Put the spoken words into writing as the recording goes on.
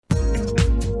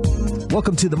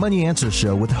Welcome to the Money Answer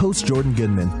Show with host Jordan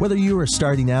Goodman. Whether you are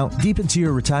starting out, deep into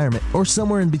your retirement, or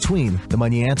somewhere in between, the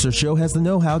Money Answer Show has the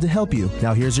know-how to help you.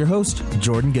 Now here's your host,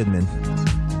 Jordan Goodman.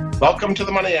 Welcome to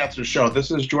the Money Answer Show. This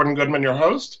is Jordan Goodman, your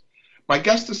host. My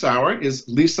guest this hour is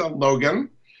Lisa Logan.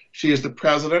 She is the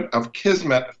president of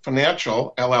Kismet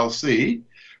Financial, LLC,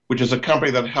 which is a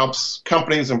company that helps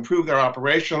companies improve their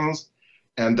operations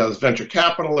and does venture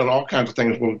capital and all kinds of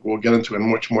things we'll get into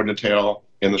in much more detail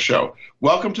in the show.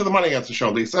 Welcome to the Money Answer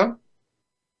Show, Lisa.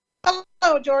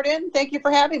 Hello, Jordan. Thank you for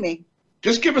having me.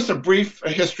 Just give us a brief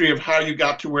history of how you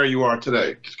got to where you are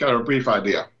today. Just kind of a brief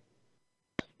idea.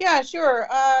 Yeah, sure.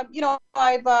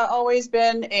 I've always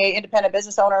been an independent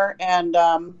business owner, and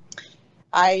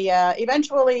I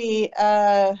eventually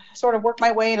sort of worked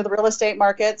my way into the real estate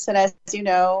markets. And as you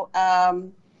know,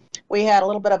 we had a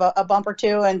little bit of a bump or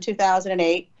two in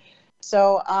 2008.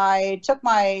 So I took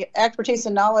my expertise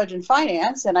and knowledge in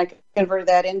finance, and I converted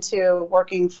that into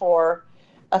working for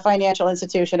a financial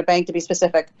institution, a bank to be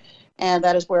specific. And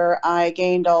that is where I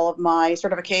gained all of my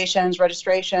certifications,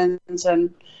 registrations,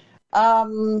 and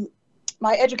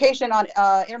my education on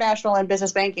international and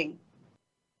business banking.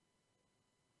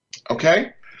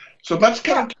 Okay, so let's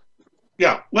kind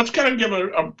of give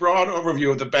a broad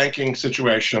overview of the banking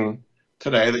situation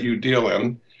today that you deal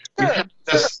in. Sure, we have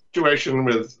this situation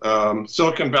with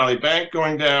Silicon Valley Bank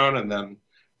going down, and then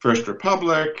First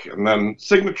Republic, and then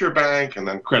Signature Bank, and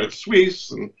then Credit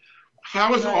Suisse. And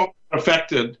how has all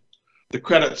affected the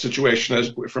credit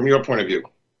situation from your point of view?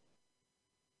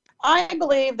 I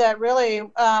believe that really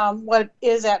what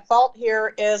is at fault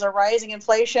here is a rising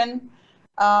inflation,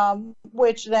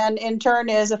 which then in turn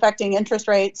is affecting interest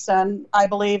rates. And I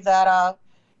believe that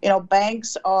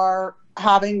banks are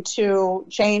having to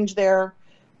change their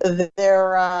way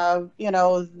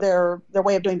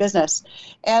of doing business.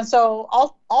 And so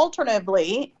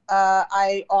alternatively,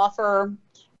 I offer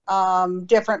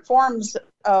different forms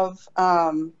of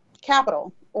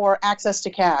capital or access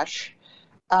to cash.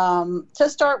 To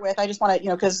start with, I just want to,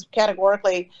 because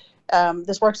categorically,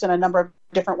 this works in a number of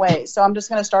different ways. So I'm just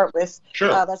going to start with,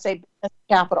 let's say,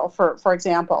 capital, for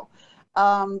example.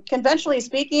 Conventionally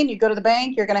speaking, you go to the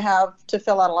bank, you're going to have to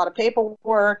fill out a lot of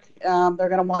paperwork. They're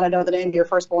going to want to know the name of your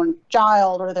firstborn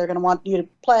child, or they're going to want you to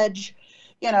pledge,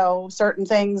 certain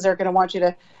things. They're going to want you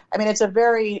to, it's a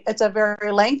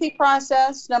very lengthy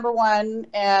process, number one.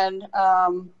 And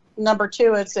number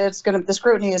two, the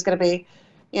scrutiny is going to be,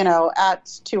 at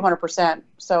 200%.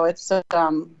 So it's,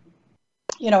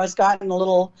 it's gotten a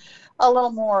little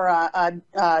more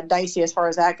dicey as far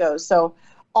as that goes. So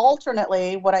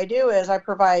alternately, what I do is I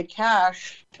provide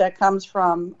cash that comes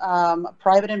from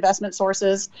private investment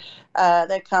sources,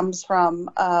 that comes from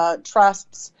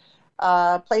trusts,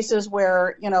 places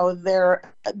where,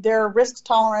 their risk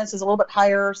tolerance is a little bit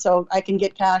higher. So I can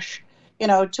get cash,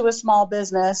 to a small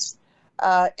business,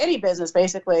 any business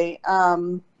basically,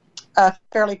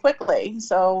 fairly quickly.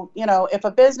 So, if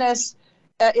a business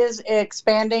is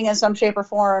expanding in some shape or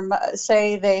form,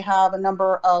 say they have a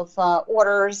number of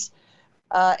orders,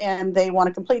 and they want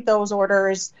to complete those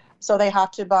orders, so they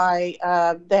have to buy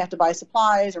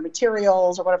supplies or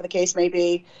materials or whatever the case may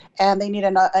be, and they need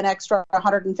an extra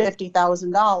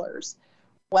 $150,000.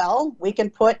 Well, we can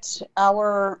put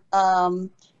our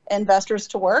investors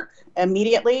to work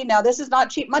immediately. Now, this is not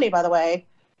cheap money, by the way.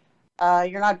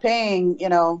 You're not paying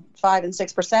 5 and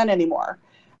 6% anymore.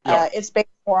 No. It's based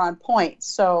more on points.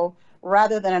 So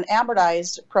rather than an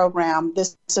amortized program,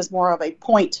 this is more of a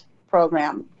point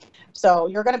program. So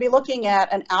you're going to be looking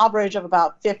at an average of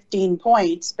about 15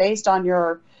 points based on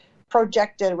your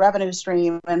projected revenue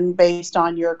stream and based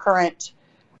on your current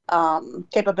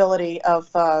capability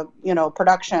of,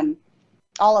 production.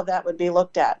 All of that would be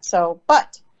looked at. So,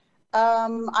 but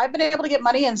I've been able to get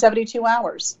money in 72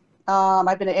 hours.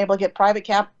 I've been able to get private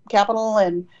capital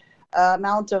and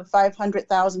amount of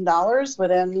 $500,000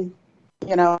 within,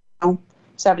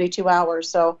 72 hours.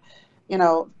 So,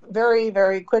 very,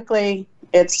 very quickly.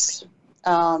 It's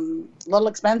a little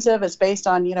expensive. It's based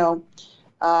on,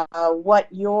 what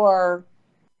your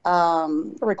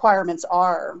requirements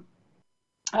are.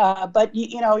 But,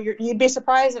 you'd be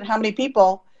surprised at how many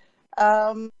people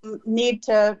need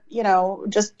to,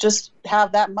 just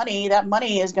have that money. That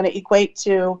money is going to equate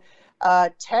to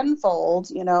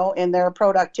tenfold, in their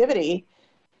productivity.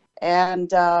 And,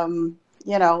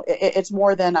 it's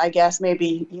more than, I guess,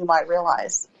 maybe you might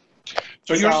realize.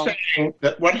 So you're saying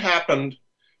that what happened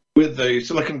with the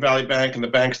Silicon Valley Bank and the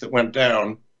banks that went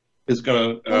down is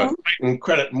going to tighten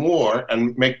credit more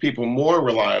and make people more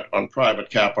reliant on private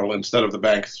capital instead of the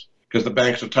banks, because the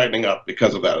banks are tightening up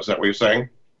because of that. Is that what you're saying?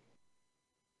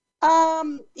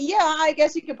 Yeah, I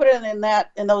guess you could put it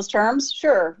in those terms.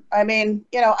 Sure. I mean,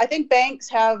 I think banks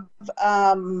have,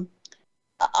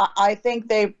 I think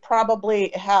they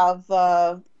probably have,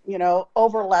 over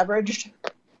leveraged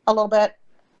a little bit.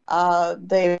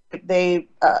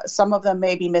 Some of them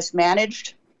may be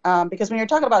mismanaged. Because when you're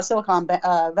talking about Silicon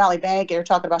Valley Bank, and you're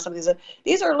talking about some of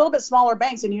these are a little bit smaller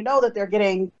banks, and that they're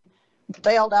getting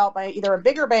bailed out by either a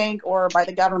bigger bank or by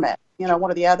the government, one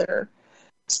or the other.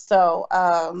 So,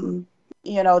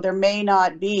 there may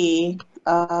not be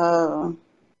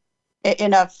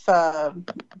enough,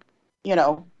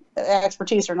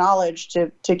 expertise or knowledge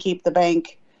to keep the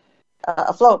bank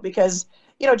afloat, because,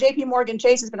 JP Morgan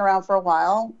Chase has been around for a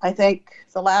while. I think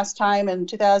the last time in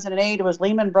 2008 it was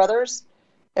Lehman Brothers,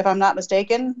 if I'm not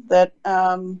mistaken, that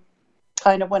kind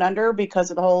of went under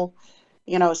because of the whole,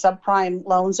 subprime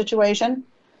loan situation.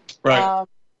 Right.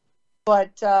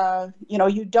 But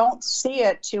you don't see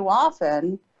it too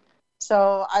often.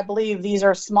 So I believe these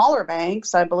are smaller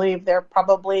banks. I believe they're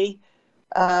probably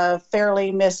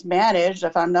fairly mismanaged,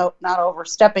 if I'm not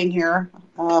overstepping here.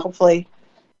 Hopefully,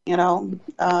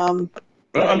 the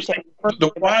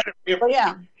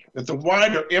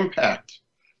wider impact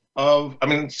of,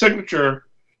 Signature,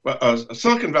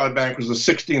 Silicon Valley Bank was the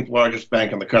 16th largest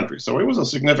bank in the country. So it was a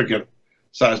significant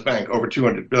size bank, over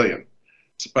 200 billion.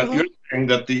 But you're saying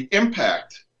that the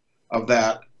impact of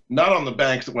that, not on the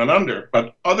banks that went under,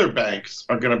 but other banks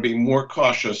are going to be more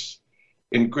cautious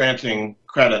in granting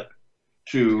credit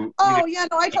to. Oh, yeah,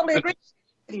 no, I totally agree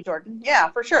with you, Jordan. Yeah,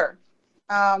 for sure.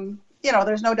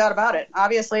 There's no doubt about it.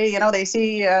 Obviously, they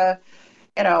see, they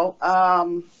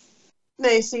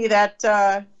see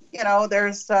that,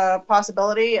 there's a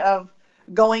possibility of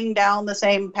going down the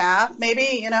same path,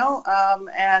 maybe,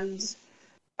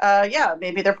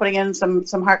 maybe they're putting in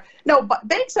some hard. No, but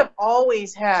banks have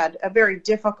always had a very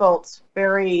difficult,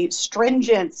 very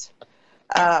stringent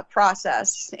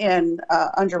process in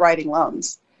underwriting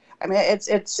loans. I mean, it's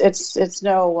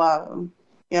no,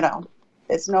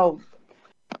 it's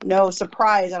no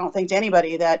surprise, I don't think, to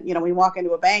anybody that, when you walk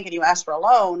into a bank and you ask for a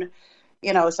loan,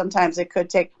 sometimes it could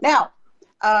take. Now,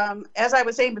 as I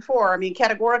was saying before,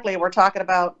 categorically, we're talking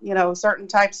about, certain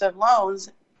types of loans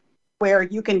where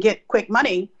you can get quick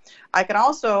money. I can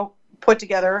also put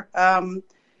together, loan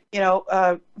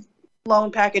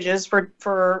packages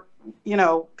for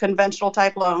conventional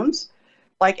type loans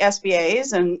like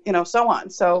SBAs and, so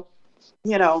on. So,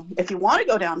 if you want to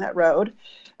go down that road,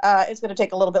 it's going to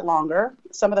take a little bit longer.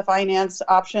 Some of the finance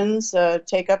options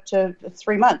take up to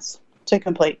 3 months to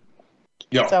complete.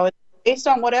 Yeah. So it's based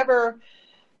on whatever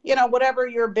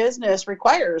your business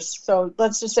requires. So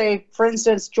let's just say, for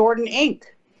instance, Jordan Inc.,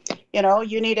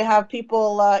 you need to have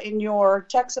people in your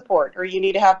tech support, or you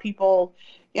need to have people,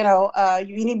 you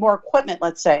need more equipment,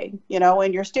 let's say,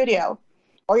 in your studio,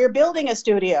 or you're building a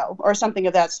studio or something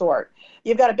of that sort.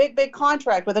 You've got a big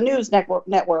contract with a news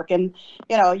network, and,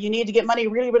 you need to get money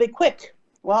really, really quick.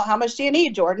 Well, how much do you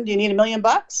need, Jordan? Do you need $1 million?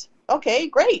 Okay,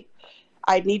 great.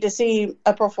 I'd need to see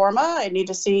a pro forma. I'd need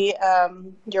to see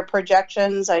your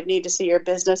projections. I'd need to see your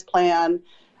business plan,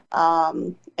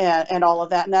 and all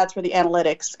of that. And that's where the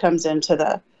analytics comes into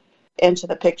the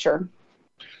picture.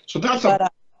 So that's a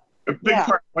big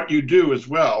part of what you do as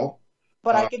well.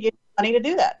 But I could give you money to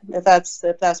do that if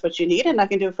that's what you need, and I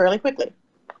can do it fairly quickly.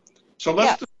 So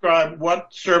let's describe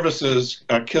what services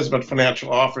Kismet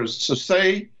Financial offers. So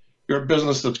say you're a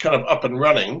business that's kind of up and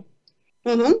running,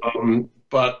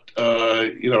 but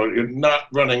you're not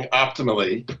running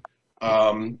optimally.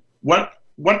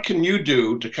 What can you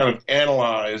do to kind of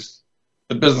analyze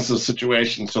the business's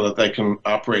situation so that they can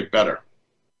operate better?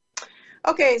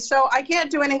 Okay, so I can't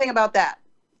do anything about that.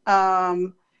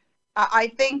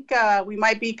 I think we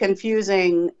might be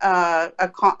confusing a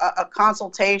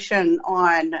consultation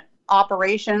on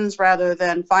operations rather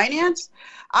than finance.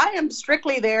 I am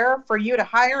strictly there for you to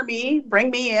hire me, bring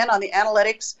me in on the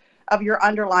analytics of your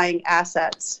underlying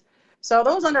assets. So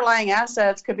those underlying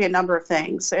assets could be a number of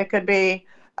things. It could be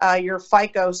your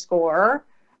FICO score.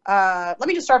 Let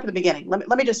me just start from the beginning.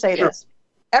 Let me just say this.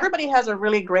 Everybody has a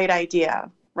really great idea,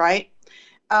 right?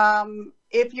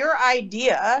 If your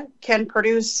idea can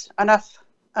produce enough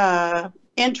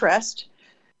interest,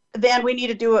 then we need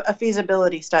to do a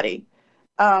feasibility study.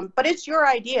 But it's your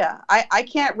idea. I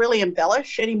can't really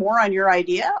embellish anymore on your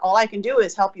idea. All I can do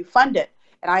is help you fund it,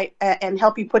 and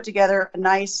help you put together a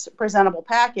nice, presentable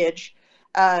package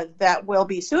that will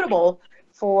be suitable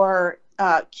for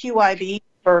QIB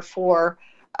or for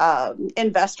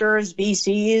investors,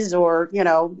 VCs, or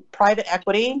private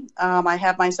equity. I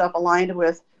have myself aligned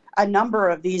with a number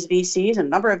of these VCs and a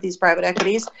number of these private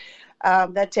equities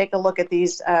that take a look at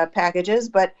these packages.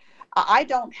 But I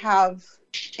don't have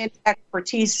any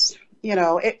expertise.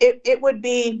 It would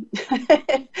be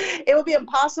it would be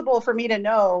impossible for me to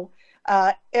know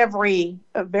every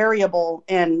variable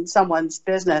in someone's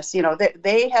business.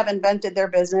 They have invented their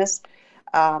business,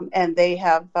 and they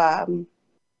have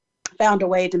found a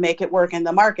way to make it work in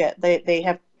the market. They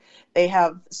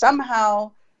have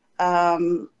somehow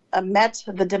met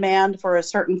the demand for a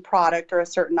certain product or a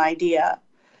certain idea.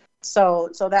 So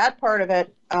that part of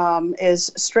it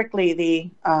is strictly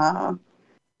the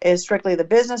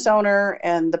business owner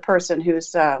and the person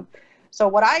who's. So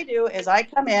what I do is I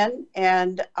come in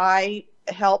and I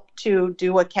help to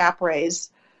do a cap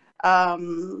raise.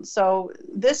 So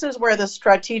this is where the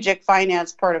strategic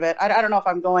finance part of it. I don't know if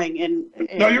I'm going in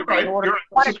no, you're right. order You're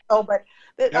I want to go, but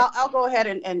Yep. I'll go ahead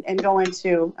and go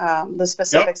into the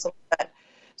specifics a little bit.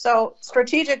 So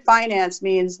strategic finance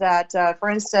means that, for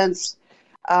instance,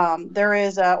 there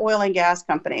is an oil and gas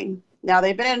company. Now,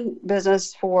 they've been in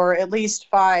business for at least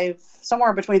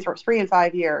somewhere between 3 and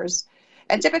 5 years.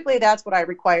 And typically that's what I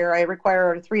require. I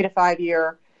require a 3 to 5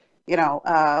 year,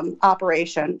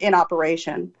 operation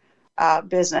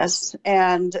business.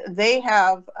 And they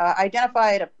have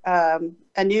identified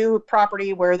a new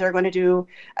property where they're going to do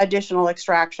additional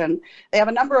extraction. They have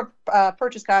a number of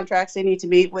purchase contracts they need to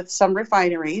meet with some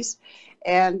refineries.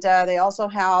 And they also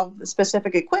have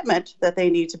specific equipment that they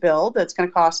need to build that's going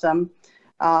to cost them,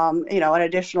 an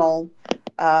additional,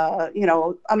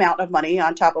 amount of money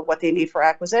on top of what they need for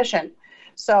acquisition.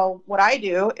 So what I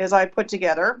do is I put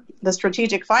together the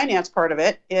strategic finance part of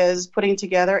it is putting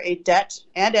together a debt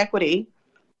and equity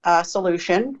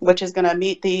solution, which is going to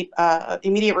meet the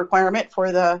immediate requirement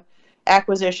for the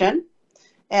acquisition,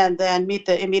 and then meet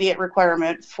the immediate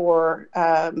requirement for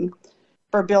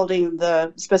building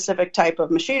the specific type of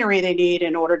machinery they need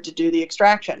in order to do the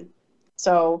extraction.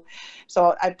 So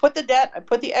I put the debt, I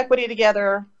put the equity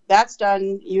together. That's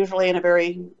done usually in a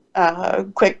very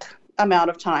quick amount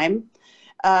of time.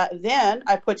 Then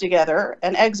I put together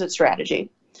an exit strategy.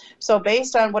 So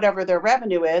based on whatever their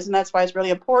revenue is, and that's why it's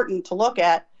really important to look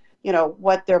at,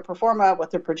 what their pro forma,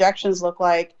 what their projections look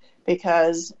like,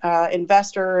 because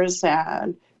investors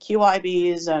and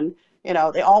QIBs and,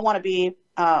 they all want to be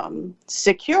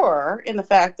secure in the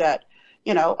fact that,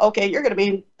 okay, you're going to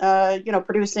be,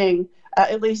 producing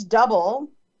at least double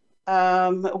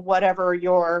whatever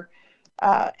your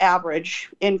average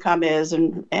income is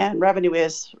and revenue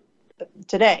is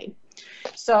today.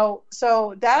 So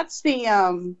that's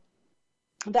the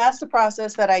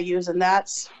process that I use, and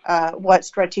that's what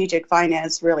strategic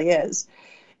finance really is.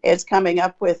 It's coming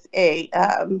up with a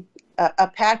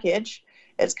package.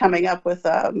 It's coming up with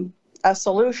a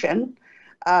solution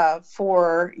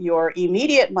for your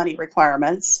immediate money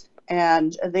requirements,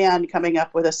 and then coming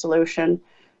up with a solution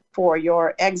for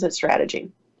your exit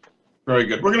strategy. Very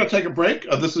good. We're going to take a break.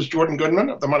 This is Jordan Goodman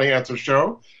of the Money Answer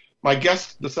Show. My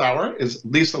guest this hour is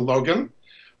Lisa Logan.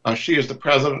 She is the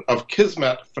president of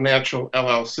Kismet Financial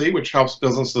LLC, which helps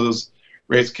businesses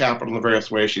raise capital in the various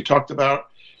ways she talked about.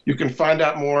 You can find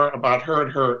out more about her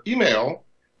at her email,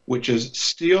 which is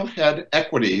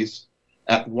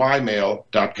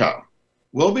steelheadequities@ymail.com.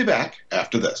 We'll be back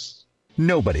after this.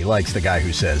 Nobody likes the guy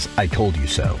who says, "I told you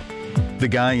so." The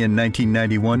guy in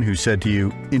 1991 who said to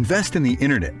you, "Invest in the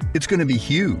internet, it's going to be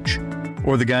huge."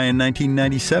 Or the guy in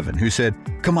 1997 who said,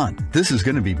 "Come on, this is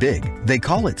going to be big. They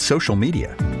call it social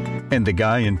media." And the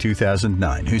guy in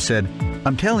 2009 who said,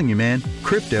 "I'm telling you, man,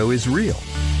 crypto is real."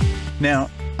 Now,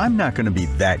 I'm not going to be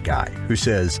that guy who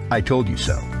says, "I told you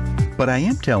so." But I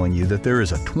am telling you that there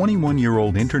is a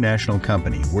 21-year-old international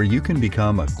company where you can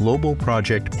become a global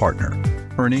project partner,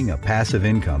 earning a passive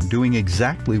income doing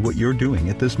exactly what you're doing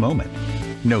at this moment.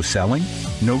 No selling,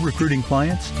 no recruiting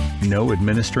clients, no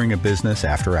administering a business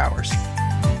after hours.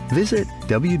 Visit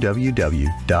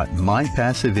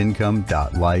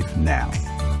www.mypassiveincome.life now.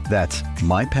 That's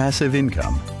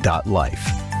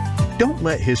mypassiveincome.life. Don't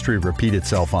let history repeat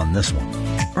itself on this one.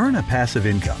 Earn a passive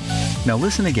income. Now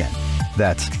listen again.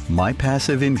 That's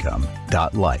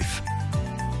mypassiveincome.life.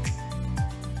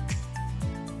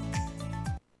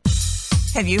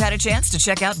 Have you had a chance to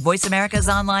check out Voice America's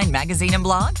online magazine and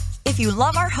blog? If you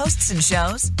love our hosts and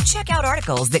shows, check out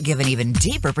articles that give an even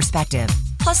deeper perspective,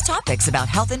 plus topics about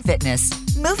health and fitness,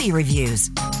 movie reviews,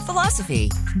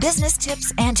 philosophy, business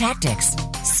tips and tactics,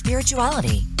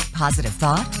 spirituality, positive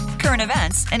thought, current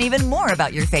events, and even more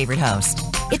about your favorite host.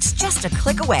 It's just a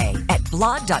click away at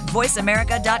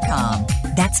blog.voiceamerica.com.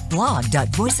 That's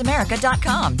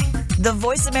blog.voiceamerica.com. The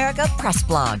Voice America Press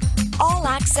Blog. All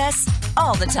access,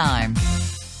 all the time.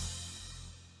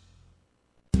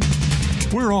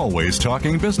 We're always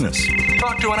talking business.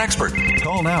 Talk to an expert.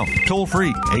 Call now, toll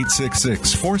free,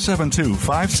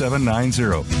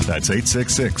 866-472-5790. That's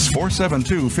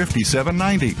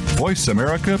 866-472-5790. Voice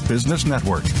America Business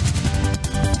Network.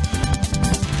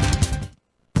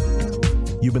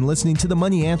 You've been listening to the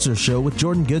Money Answer Show with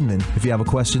Jordan Goodman. If you have a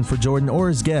question for Jordan or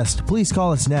his guest, please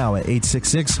call us now at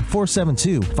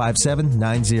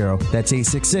 866-472-5790. That's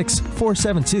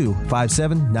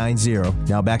 866-472-5790.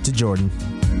 Now back to Jordan.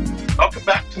 Welcome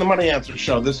back to the Money Answer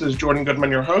Show. This is Jordan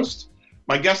Goodman, your host.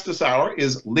 My guest this hour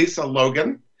is Lisa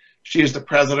Logan. She is the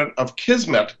president of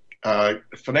Kismet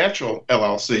Financial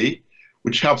LLC,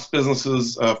 which helps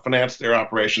businesses finance their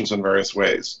operations in various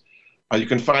ways. You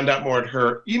can find out more at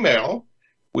her email,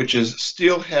 which is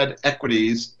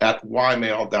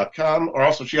steelheadequities@ymail.com, or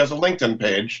also she has a LinkedIn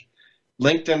page,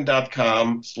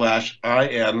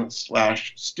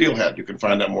 linkedin.com/in/steelhead. You can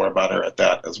find out more about her at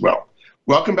that as well.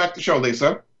 Welcome back to the show,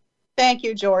 Lisa. Thank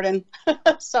you, Jordan.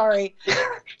 Sorry.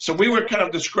 So we were kind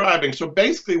of describing, so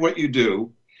basically what you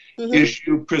do is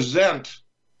you present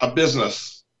a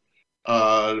business,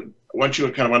 once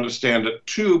you kind of understand it,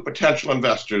 to potential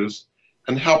investors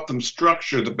and help them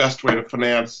structure the best way to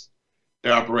finance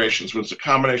their operations, which is a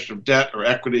combination of debt or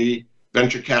equity,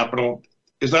 venture capital.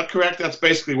 Is that correct? That's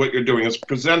basically what you're doing, is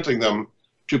presenting them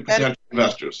to potential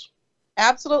investors.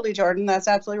 Absolutely, Jordan. That's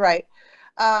absolutely right.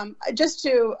 Just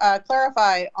to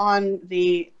clarify on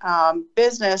the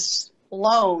business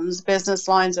loans, business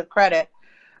lines of credit,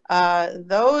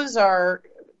 those are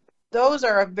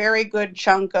a very good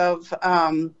chunk of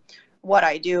what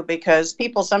I do, because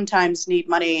people sometimes need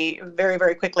money very,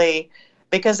 very quickly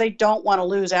because they don't want to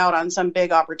lose out on some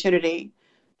big opportunity.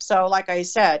 So like I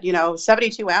said,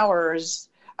 72 hours,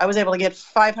 I was able to get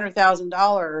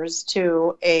 $500,000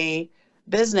 to a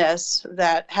business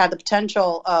that had the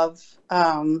potential of,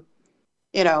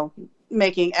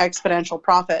 making exponential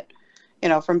profit,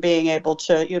 from being able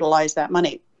to utilize that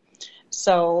money.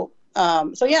 So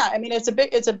yeah, I mean, it's a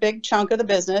big chunk of the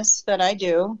business that I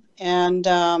do. And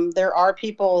there are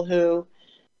people who,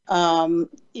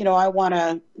 I want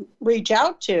to reach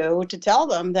out to tell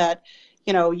them that,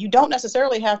 you don't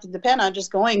necessarily have to depend on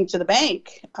just going to the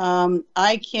bank.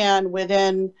 I can,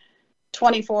 within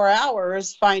 24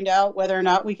 hours, find out whether or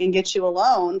not we can get you a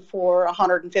loan for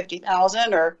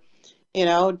 $150,000 or,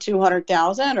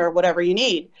 $200,000 or whatever you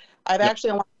need. I've actually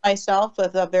aligned myself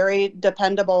with a very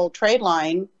dependable trade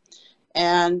line,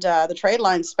 and the trade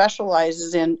line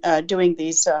specializes in doing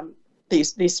these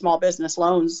small business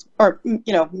loans, or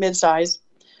mid-size.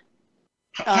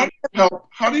 How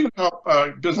do you help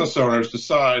business owners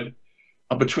decide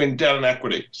between debt and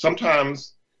equity?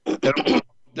 Sometimes they don't want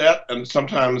debt, and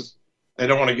sometimes they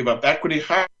don't want to give up equity.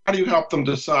 How do you help them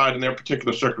decide in their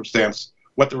particular circumstance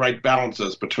what the right balance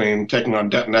is between taking on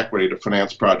debt and equity to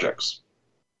finance projects?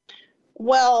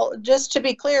 Well, just to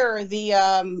be clear,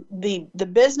 the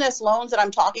business loans that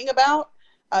I'm talking about,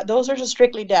 those are just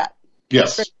strictly debt.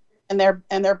 Yes. And they're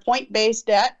point-based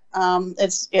debt.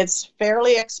 It's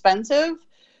fairly expensive,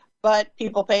 but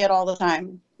people pay it all the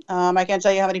time. I can't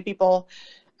tell you how many people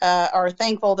are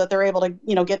thankful that they're able to,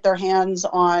 get their hands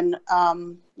on,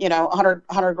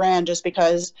 $100 grand just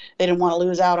because they didn't want to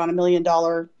lose out on $1 million,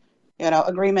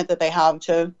 agreement that they have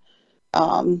to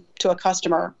a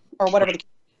customer or whatever the case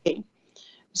may be.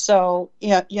 So,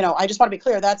 I just want to be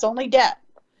clear, that's only debt.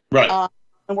 Right.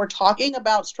 And we're talking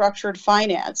about structured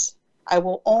finance. I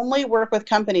will only work with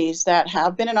companies that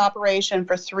have been in operation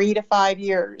for 3 to 5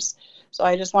 years. So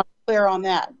I just want to be clear on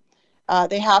that.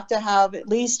 They have to have at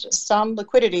least some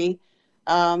liquidity.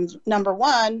 Number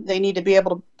one, they need to be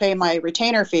able to pay my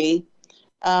retainer fee.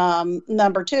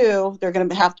 Number two, they're going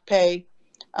to have to pay,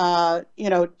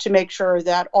 to make sure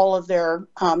that all of their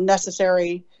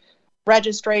necessary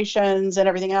registrations and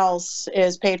everything else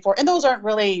is paid for. And those aren't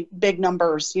really big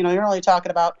numbers. You're only talking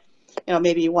about,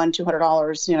 maybe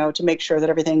 $100-$200, to make sure that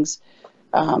everything's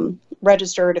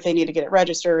registered if they need to get it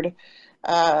registered.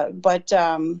 But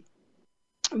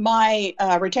my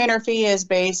retainer fee is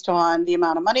based on the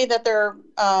amount of money that they're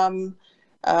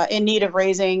in need of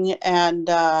raising, and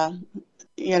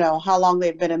how long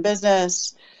they've been in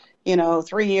business,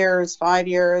 3 years, 5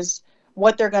 years,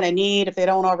 what they're going to need if they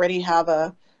don't already have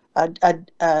a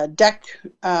deck,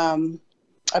 a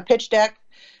pitch deck.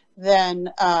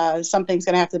 Then something's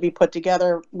going to have to be put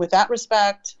together with that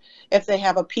respect. If they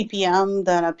have a PPM,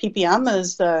 then a PPM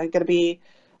is going to be,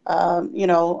 a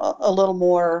little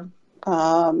more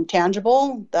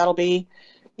tangible. That'll be,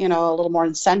 a little more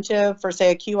incentive for,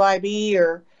 say, a QIB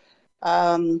or,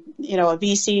 a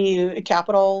VC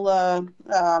capital,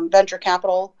 venture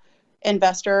capital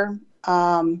investor.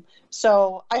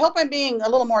 So I hope I'm being a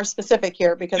little more specific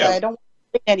here, because yes. I don't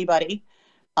anybody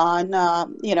on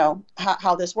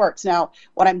how this works. Now,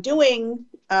 when I'm doing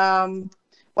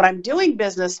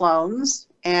business loans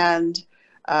and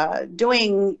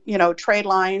doing trade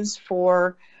lines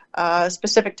for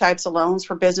specific types of loans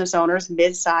for business owners,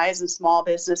 mid-size and small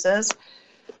businesses,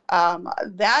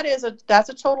 that's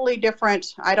a totally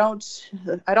different. I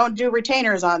don't do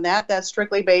retainers on that. That's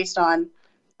strictly based on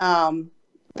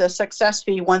the success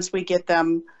fee once we get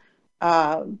them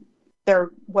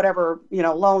their whatever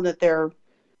loan that they're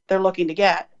looking to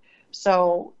get.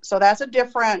 So that's a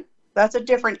different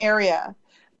area.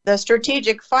 The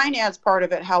strategic finance part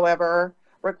of it, however,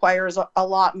 requires a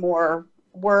lot more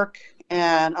work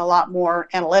and a lot more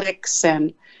analytics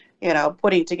and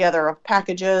putting together of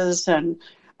packages, and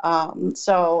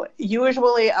so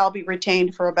usually I'll be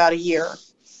retained for about a year.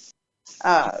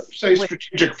 Say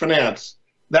strategic finance,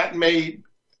 that may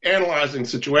analyzing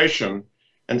situation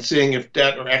and seeing if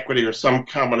debt or equity or some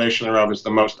combination thereof is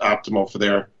the most optimal for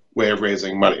their way of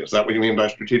raising money. Is that what you mean by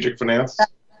strategic finance?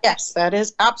 Yes, that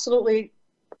is absolutely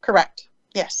correct.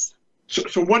 Yes.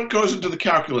 So what goes into the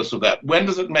calculus of that? When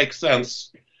does it make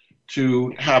sense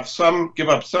to give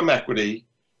up some equity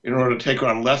in order to take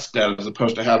on less debt as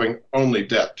opposed to having only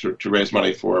debt to raise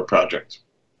money for a project?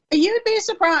 You'd be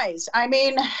surprised. I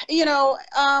mean, a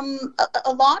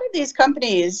lot of these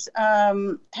companies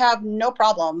have no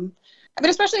problem. I mean,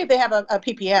 especially if they have a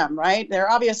PPM, right?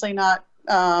 They're obviously not.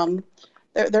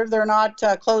 They're not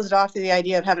closed off to the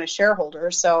idea of having a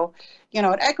shareholder. So, an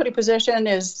equity position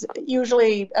is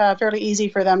usually fairly easy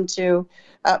for them to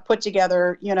put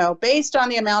together, based on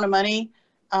the amount of money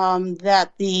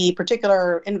that the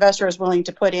particular investor is willing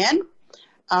to put in.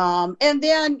 And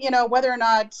then, whether or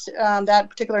not that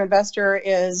particular investor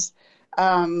is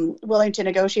willing to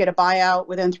negotiate a buyout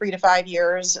within 3 to 5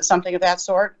 years, something of that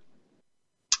sort.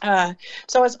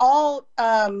 So it's all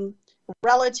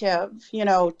relative,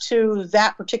 to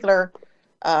that particular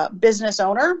business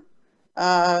owner,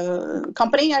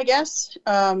 company, I guess,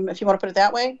 if you want to put it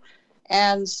that way.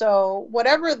 And so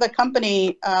whatever the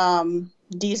company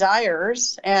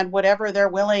desires and whatever they're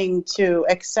willing to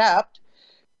accept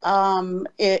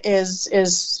is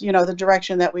the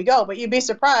direction that we go. But you'd be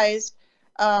surprised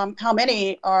how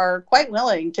many are quite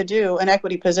willing to do an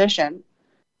equity position.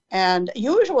 And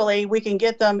usually we can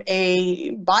get them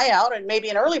a buyout and maybe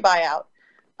an early buyout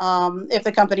if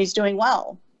the company's doing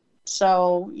well.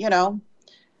 So,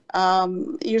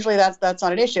 usually that's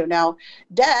not an issue. Now,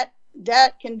 debt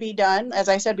can be done, as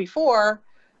I said before.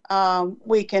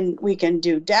 We can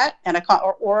do debt and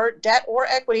or debt or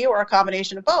equity or a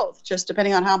combination of both, just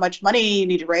depending on how much money you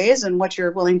need to raise and what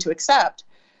you're willing to accept.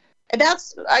 And I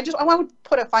want to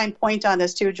put a fine point on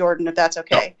this too, Jordan, if that's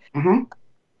okay. Mm-hmm.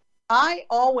 I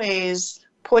always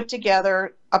put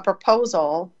together a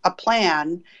proposal, a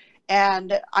plan,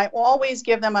 and I always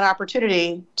give them an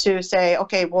opportunity to say,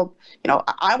 okay, well,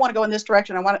 I want to go in this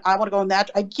direction. I want to go in that.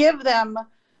 I give them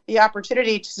the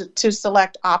opportunity to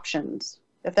select options,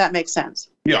 if that makes sense.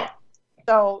 Yeah.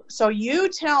 So you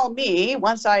tell me,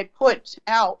 once I put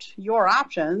out your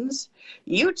options,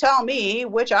 you tell me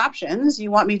which options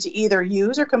you want me to either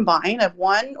use or combine of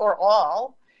one or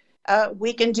all.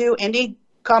 We can do any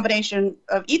combination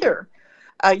of either.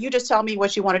 You just tell me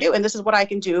what you want to do, and this is what I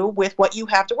can do with what you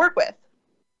have to work with.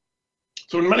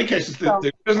 So in many cases,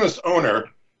 the business owner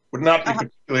would not be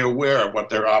particularly aware of what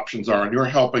their options are, and you're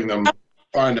helping them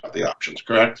find out the options,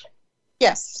 correct?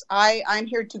 Yes, I'm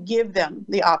here to give them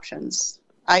the options.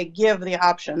 I give the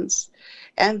options.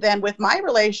 And then with my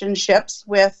relationships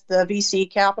with the VC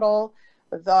capital,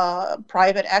 the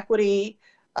private equity,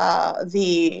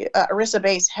 the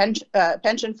ERISA-based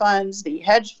pension funds, the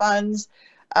hedge funds,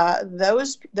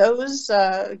 those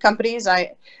companies,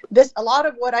 a lot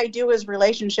of what I do is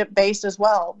relationship based as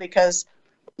well, because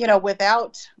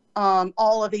without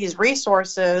all of these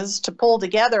resources to pull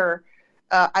together,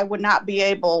 I would not be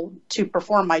able to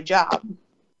perform my job.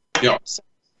 Yeah. So,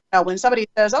 when somebody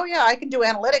says, "Oh yeah, I can do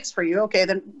analytics for you," okay,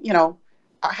 then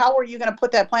how are you going to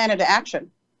put that plan into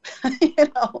action?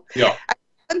 Yeah.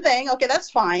 One thing, okay, that's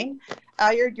fine.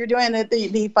 You're doing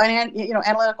the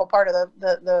analytical part of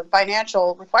the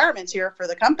financial requirements here for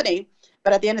the company,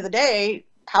 but at the end of the day,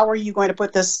 how are you going to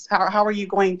put this? How are you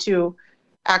going to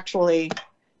actually,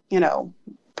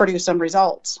 produce some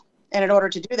results? And in order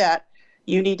to do that,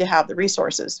 you need to have the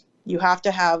resources. You have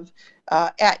to have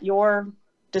at your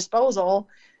disposal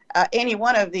any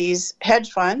one of these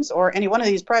hedge funds, or any one of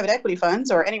these private equity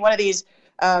funds, or any one of these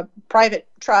private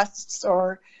trusts,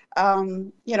 or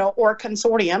or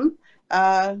consortium,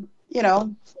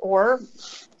 or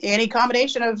any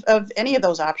combination of any of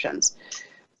those options.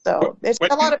 So it's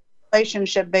a lot of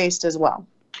relationship based as well.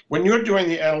 when you're doing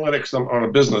the analytics on a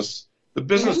business, the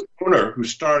business owner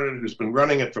who's been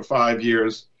running it for 5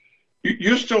 years,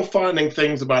 you're still finding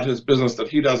things about his business that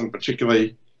he doesn't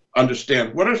particularly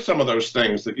understand. What are some of those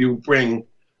things that you bring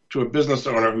to a business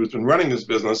owner who's been running this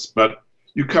business, but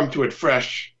you come to it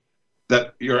fresh,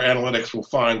 that your analytics will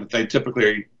find that they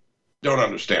typically don't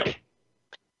understand?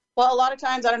 Well, a lot of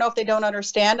times, I don't know if they don't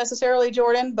understand necessarily,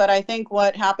 Jordan, but I think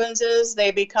what happens is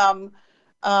they become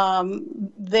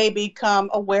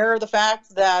aware of the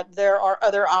fact that there are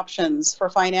other options for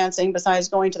financing besides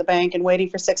going to the bank and waiting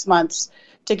for 6 months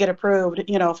to get approved,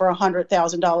 for a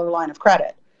 $100,000 line of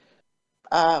credit.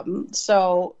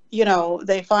 So,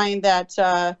 they find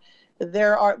that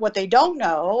what they don't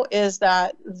know is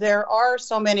that there are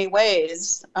so many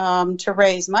ways to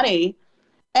raise money,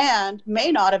 and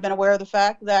may not have been aware of the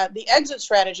fact that the exit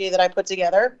strategy that I put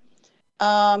together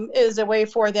is a way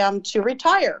for them to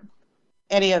retire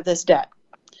any of this debt.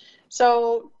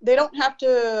 So they don't have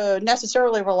to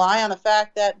necessarily rely on the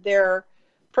fact that their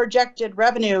projected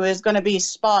revenue is going to be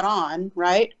spot on,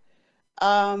 right?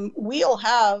 We'll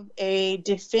have a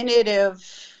definitive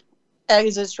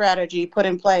exit strategy put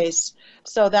in place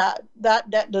so that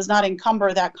debt does not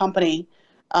encumber that company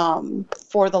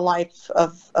for the life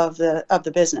of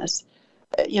the business.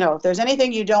 If there's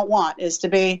anything you don't want is to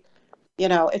be,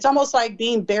 it's almost like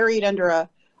being buried under a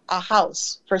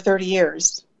house for 30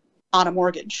 years on a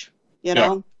mortgage. You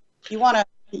don't want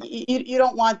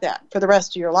that for the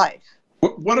rest of your life.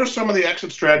 What are some of the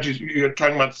exit strategies? You're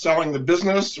talking about selling the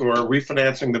business or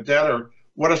refinancing the debt, or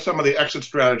what are some of the exit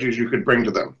strategies you could bring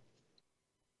to them?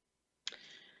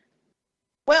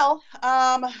 Well,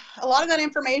 a lot of that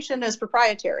information is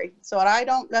proprietary, so I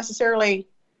don't necessarily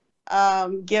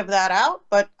give that out,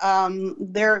 but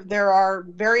there are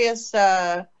various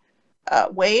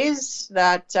ways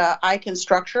that I can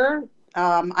structure.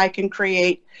 I can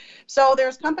create. So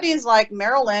there's companies like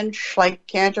Merrill Lynch, like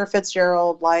Cantor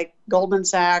Fitzgerald, like Goldman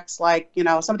Sachs, like,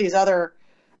 some of these other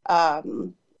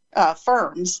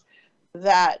firms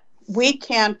that we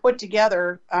can put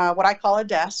together what I call a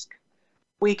desk.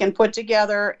 We can put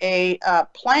together a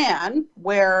plan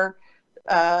where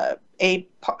a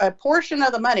portion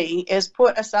of the money is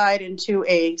put aside into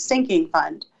a sinking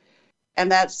fund. And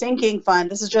that sinking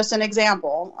fund, this is just an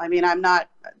example. I mean, I'm not,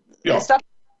 the stuff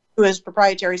is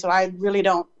proprietary, so I really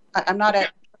don't, I'm not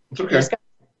at, it's okay.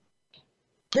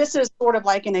 This is sort of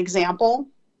like an example,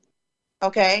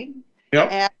 okay? Yeah.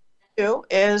 And what we do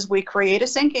is we create a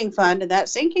sinking fund, and that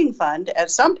sinking fund at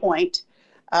some point,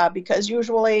 because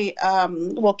usually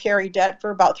we'll carry debt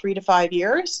for about 3 to 5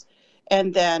 years,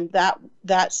 and then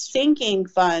that sinking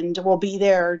fund will be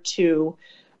there to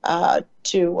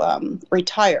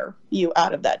retire you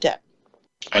out of that debt.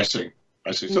 I see.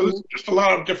 So there's just a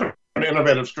lot of different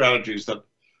innovative strategies that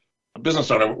a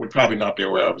business owner would probably not be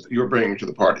aware of that you're bringing to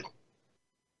the party.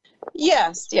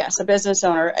 Yes, a business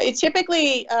owner.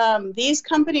 Typically, these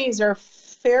companies are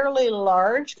fairly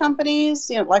large companies.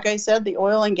 Like I said, the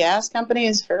oil and gas company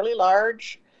is fairly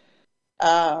large.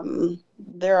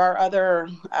 There are other.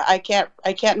 I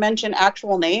can't mention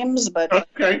actual names, but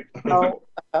okay.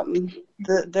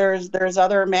 There's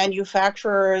other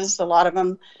manufacturers. A lot of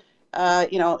them,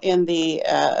 in the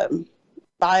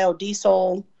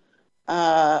biodiesel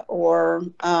or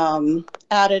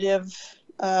additive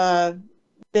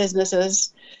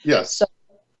businesses. Yes. So,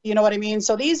 you know what I mean?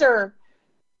 So these are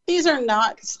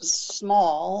not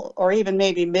small or even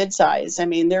maybe mid-size. I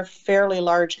mean, they're fairly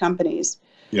large companies.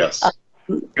 Yes.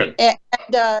 Good. And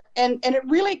it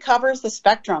really covers the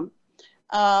spectrum.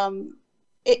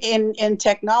 In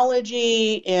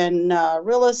technology, in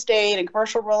real estate, and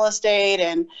commercial real estate,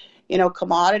 and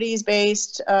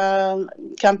commodities-based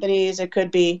companies. It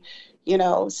could be,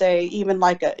 say even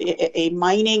like a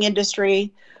mining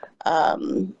industry,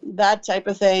 that type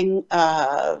of thing.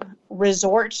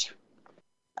 Resorts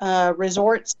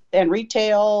and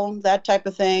retail, that type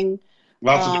of thing.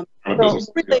 Lots of business.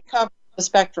 So really cover the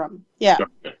spectrum. Yeah.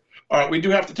 Okay. All right, we do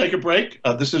have to take a break.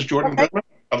 This is Jordan Goodman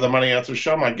of the Money Answer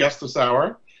Show. My guest this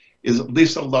hour is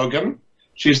Lisa Logan.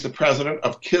 She's the president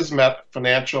of Kismet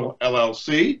Financial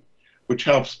LLC, which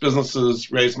helps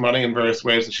businesses raise money in various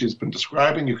ways that she's been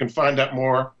describing. You can find out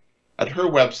more at her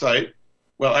website.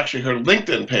 Well, actually, her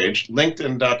LinkedIn page,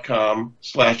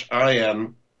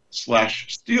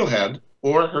 linkedin.com/in/steelhead,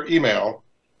 or her email,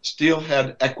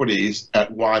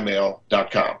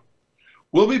 steelheadequities@ymail.com.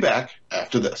 We'll be back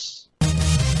after this.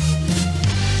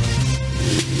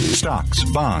 Stocks,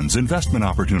 bonds, investment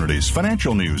opportunities,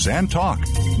 financial news, and talk.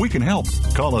 We can help.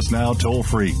 Call us now toll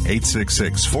free,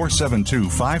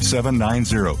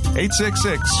 866-472-5790.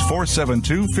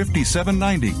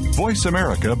 866-472-5790. Voice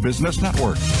America Business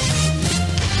Network.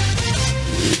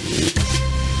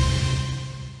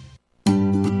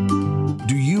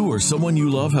 someone you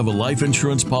love have a life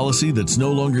insurance policy that's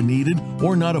no longer needed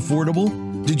or not affordable?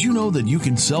 Did you know that you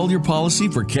can sell your policy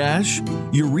for cash?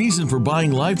 Your reason for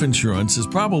buying life insurance has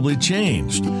probably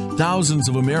changed. Thousands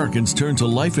of Americans turn to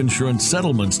life insurance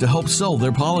settlements to help sell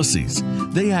their policies.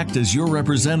 They act as your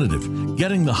representative,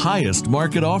 getting the highest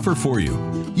market offer for you.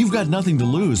 You've got nothing to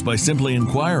lose by simply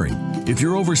inquiring. If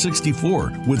you're over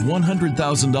 64 with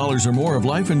 $100,000 or more of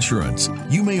life insurance,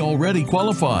 you may already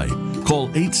qualify. Call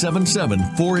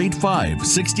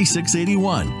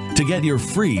 877-485-6681 to get your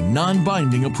free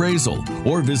non-binding appraisal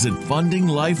or visit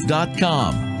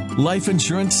fundinglife.com. Life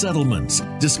Insurance Settlements.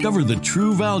 Discover the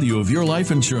true value of your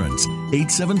life insurance.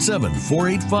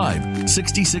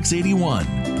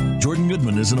 877-485-6681. Jordan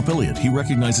Goodman is an affiliate. He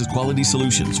recognizes quality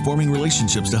solutions, forming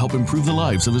relationships to help improve the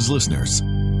lives of his listeners.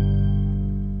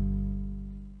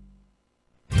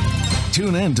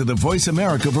 Tune in to the Voice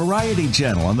America Variety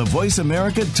channel on the Voice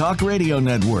America Talk Radio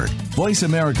Network. Voice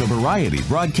America Variety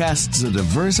broadcasts a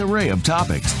diverse array of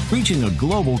topics, reaching a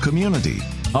global community.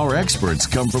 Our experts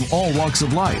come from all walks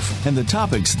of life, and the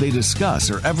topics they discuss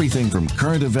are everything from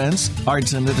current events,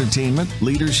 arts and entertainment,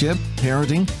 leadership,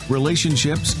 parenting,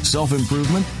 relationships,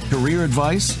 self-improvement, career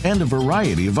advice, and a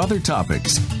variety of other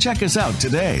topics. Check us out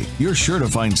today. You're sure to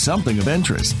find something of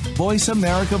interest. Voice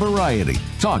America Variety.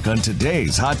 Talk on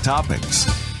today's hot topics.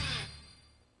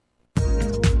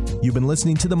 You've been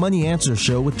listening to the Money Answer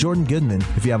Show with Jordan Goodman.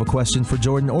 If you have a question for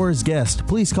Jordan or his guest,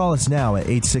 please call us now at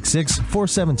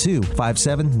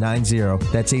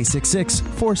 866-472-5790. That's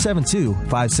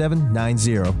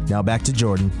 866-472-5790. Now back to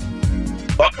Jordan.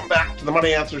 Welcome back to the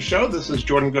Money Answer Show. This is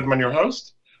Jordan Goodman, your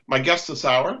host. My guest this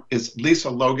hour is Lisa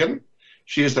Logan.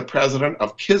 She is the president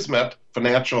of Kismet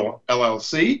Financial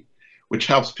LLC, which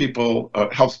helps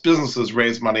businesses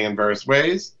raise money in various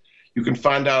ways. You can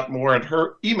find out more at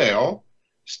her email,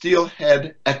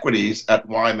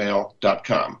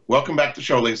 steelheadequities@ymail.com. Welcome back to the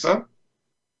show, Lisa.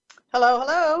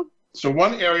 Hello. So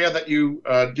one area that you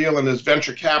deal in is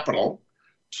venture capital.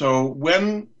 So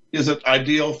when is it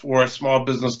ideal for a small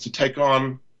business to take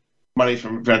on money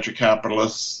from venture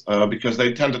capitalists? Because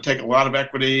they tend to take a lot of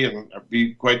equity and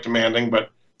be quite demanding,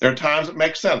 but there are times it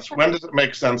makes sense. When does it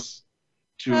make sense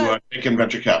to take in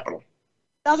venture capital?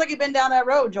 Sounds like you've been down that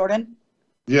road, Jordan.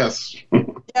 Yes.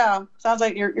 Yeah, sounds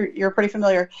like you're pretty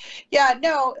familiar. Yeah,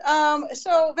 no.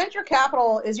 So venture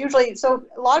capital is usually, so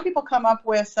a lot of people come up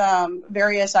with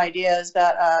various ideas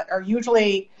that are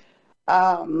usually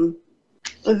ideas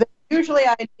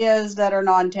that are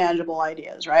non-tangible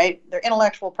ideas, right? They're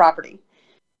intellectual property.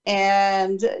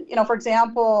 And, for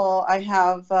example, I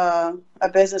have a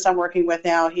business I'm working with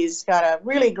now. He's got a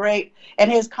really great,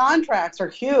 and his contracts are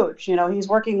huge. He's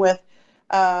working with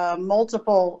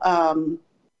multiple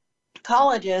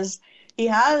colleges. He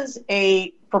has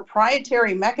a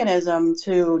proprietary mechanism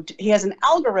he has an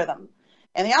algorithm,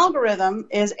 and the algorithm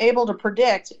is able to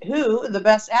predict who the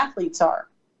best athletes are.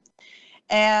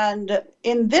 And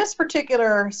in this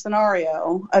particular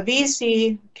scenario, a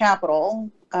VC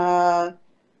capital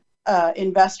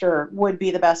investor would be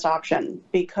the best option,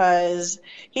 because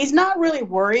he's not really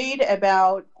worried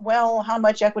about, how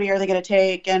much equity are they going to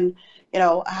take, and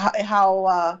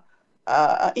how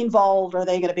involved are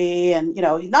they going to be, and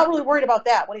he's not really worried about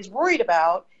that. What he's worried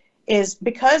about is,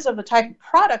 because of the type of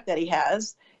product that he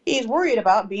has, he's worried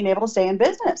about being able to stay in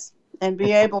business and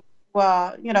be able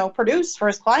to produce for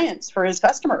his clients, for his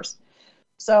customers.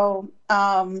 So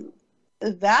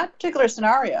that particular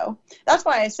scenario, that's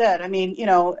why I said,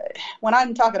 when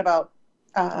I'm talking about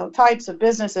types of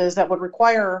businesses that would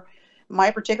require my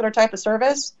particular type of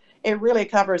service, it really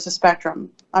covers the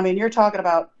spectrum. You're talking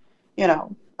about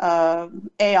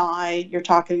AI, you're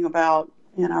talking about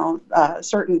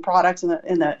certain products in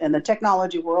the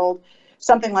technology world,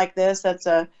 something like this. That's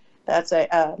a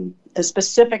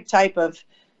specific type of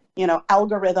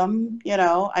algorithm.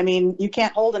 You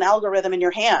can't hold an algorithm in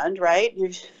your hand, right?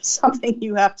 Something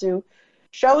you have to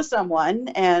show someone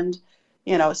and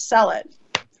sell it.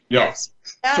 Yeah.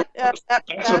 That's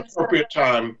an appropriate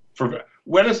time for.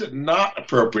 When is it not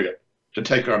appropriate to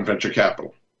take on venture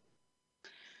capital?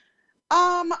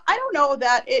 I don't know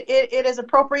that it is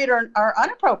appropriate or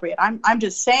inappropriate. I'm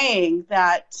just saying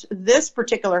that this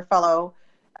particular fellow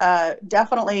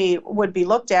definitely would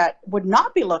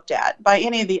not be looked at by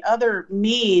any of the other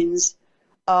means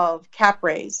of cap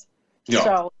raise. Yeah.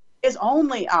 So his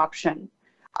only option,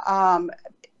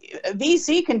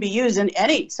 VC can be used in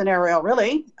any scenario,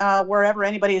 really, wherever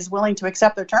anybody is willing to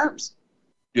accept their terms.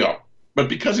 Yeah, but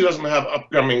because he doesn't have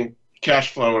upcoming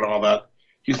cash flow and all that,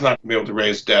 he's not going to be able to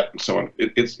raise debt and so on.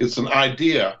 It's an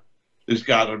idea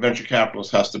a venture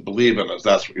capitalist has to believe in, as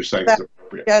that's what you're saying.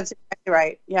 appropriate. That's exactly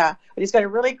right. Yeah, but he's got a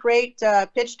really great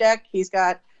pitch deck. He's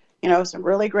got, some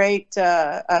really great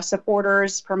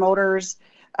supporters, promoters.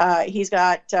 He's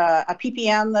got a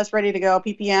PPM that's ready to go.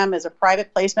 PPM is a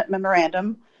private placement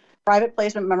memorandum. Private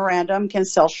placement memorandum can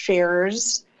sell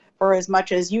shares for as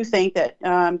much as you think that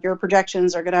your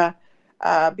projections are going to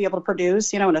be able to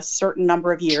produce, in a certain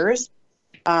number of years.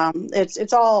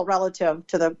 It's all relative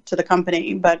to the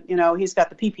company, but he's got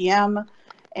the PPM,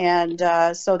 and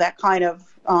so that kind of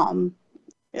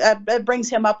it brings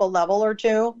him up a level or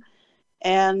two.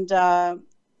 And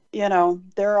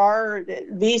there are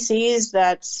VCs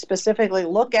that specifically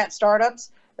look at startups.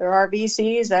 There are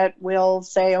VCs that will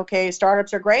say, okay,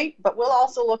 startups are great, but we'll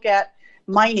also look at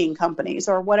mining companies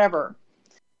or whatever,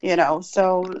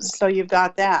 so you've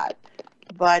got that.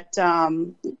 But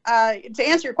to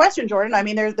answer your question, Jordan, I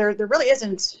mean, there really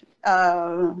isn't,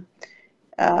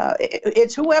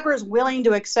 it's whoever is willing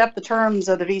to accept the terms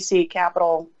of the VC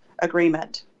capital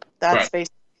agreement. That's right.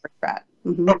 Basically where we're at.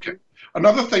 Mm-hmm. Okay.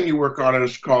 Another thing you work on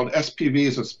is called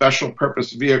SPVs, or special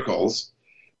purpose vehicles.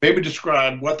 Maybe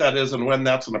describe what that is and when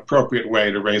that's an appropriate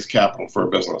way to raise capital for a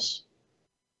business.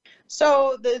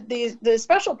 So the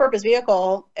special purpose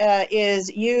vehicle is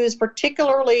used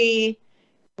particularly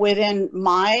within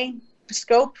my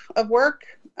scope of work,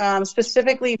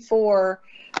 specifically for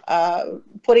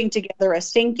putting together a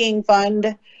sinking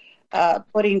fund,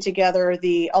 putting together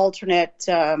the alternate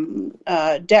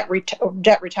debt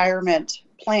retirement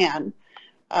plan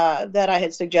that I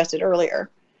had suggested earlier.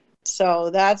 So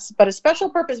but a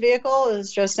special purpose vehicle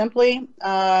is just simply,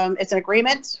 it's an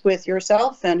agreement with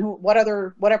yourself and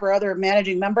whatever other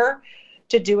managing member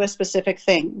to do a specific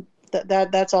thing.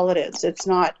 That's all it is. It's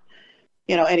not,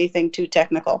 anything too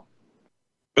technical.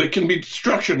 But it can be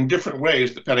structured in different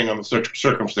ways depending on the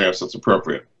circumstance that's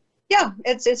appropriate. Yeah,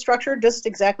 it's structured just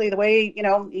exactly the way,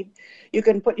 you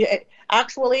can put,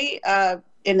 actually,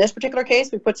 in this particular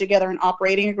case, we put together an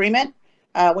operating agreement.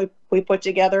 We put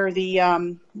together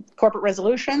the corporate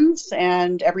resolutions,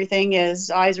 and everything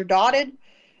is I's are dotted,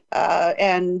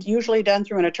 and usually done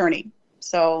through an attorney,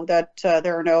 so that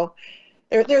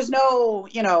there's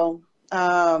no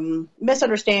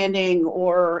misunderstanding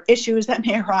or issues that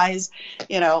may arise,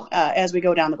 as we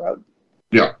go down the road.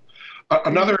 Yeah.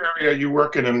 Another area you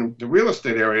work in the real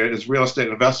estate area is real estate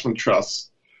investment trusts.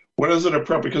 What is it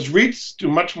appropriate? Because REITs do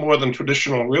much more than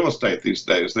traditional real estate these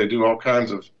days. They do all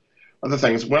kinds of other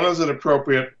things. When is it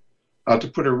appropriate to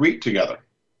put a REIT together?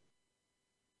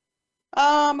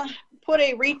 Put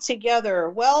a REIT together.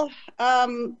 Well,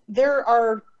 there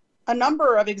are a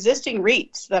number of existing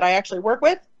REITs that I actually work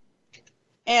with.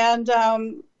 And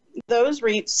those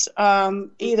REITs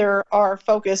either are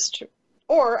focused,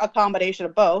 or a combination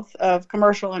of both, of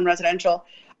commercial and residential.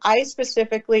 I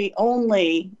specifically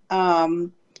only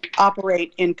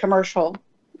operate in commercial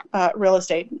real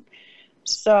estate.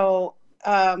 So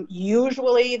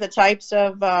usually the types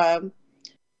of the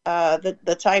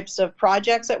types of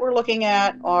projects that we're looking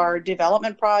at are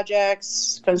development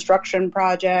projects, construction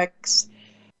projects.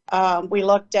 We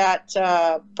looked at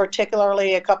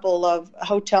particularly a couple of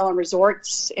hotel and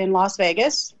resorts in Las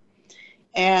Vegas.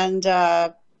 And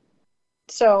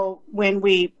so when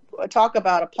we talk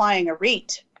about applying a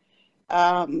REIT,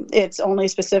 it's only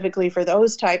specifically for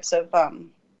those types of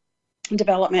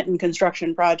development and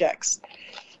construction projects.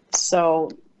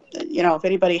 So, if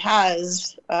anybody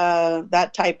has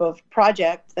that type of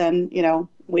project, then,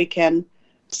 we can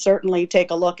certainly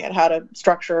take a look at how to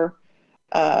structure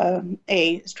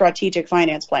a strategic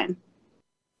finance plan.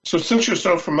 So since you're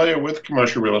so familiar with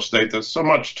commercial real estate, there's so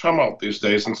much tumult these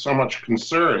days and so much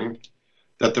concern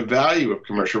that the value of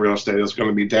commercial real estate is going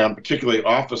to be down, particularly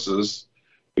offices,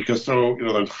 because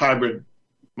the hybrid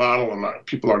model and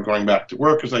people are going back to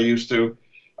work as they used to.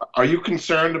 Are you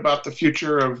concerned about the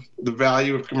future of the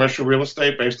value of commercial real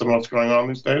estate based on what's going on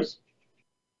these days?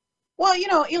 Well,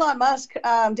 Elon Musk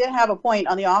did have a point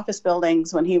on the office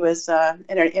buildings when he was in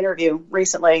an interview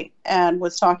recently, and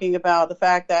was talking about the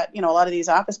fact that, a lot of these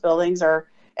office buildings are,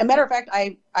 as a matter of fact,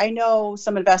 I know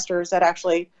some investors that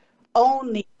actually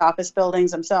own the office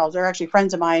buildings themselves. They're actually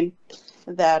friends of mine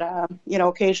that,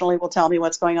 occasionally will tell me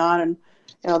what's going on, and,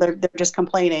 they're just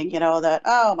complaining, that,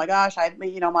 oh my gosh,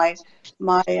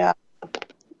 my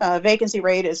vacancy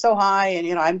rate is so high,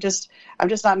 and I'm just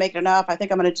not making enough. I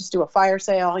think I'm going to just do a fire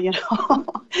sale, and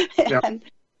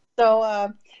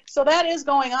so that is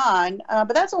going on.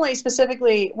 But that's only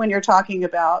specifically when you're talking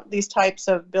about these types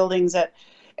of buildings. That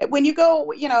when you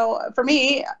go, for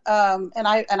me, and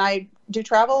I do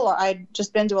travel. I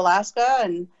just been to Alaska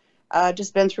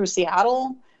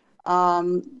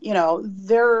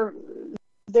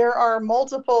there are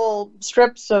multiple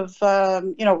strips of,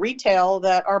 retail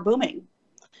that are booming.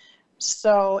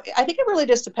 So I think it really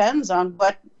just depends on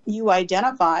what you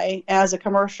identify as a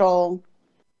commercial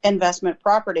investment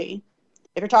property.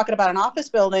 If you're talking about an office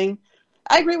building,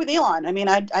 I agree with Elon. I mean,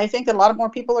 I think that a lot of more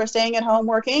people are staying at home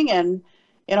working and,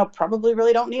 probably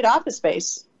really don't need office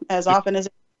space as often as,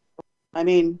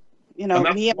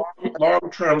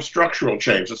 long-term structural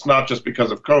change. It's not just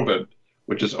because of COVID,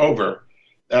 which is over.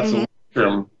 That's a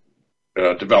long-term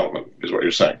development, is what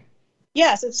you're saying.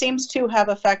 Yes, it seems to have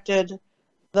affected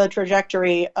the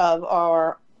trajectory of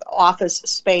our office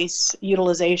space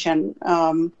utilization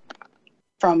from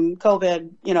COVID,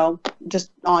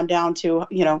 just on down to,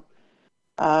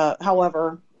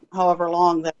 however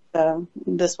long that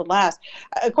this would last.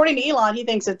 According to Elon, he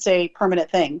thinks it's a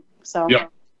permanent thing. So yeah,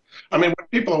 I mean,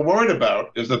 what people are worried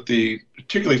about is that the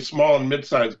particularly small and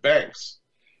mid-sized banks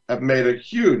have made a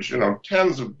huge,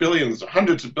 tens of billions,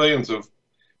 hundreds of billions of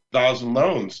dollars in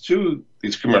loans to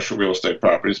these commercial real estate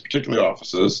properties, particularly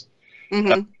offices. And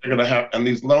they're going to have, and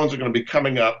these loans are going to be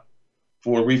coming up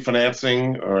for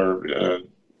refinancing or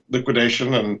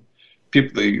liquidation, and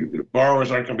the borrowers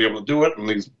aren't going to be able to do it, and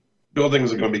these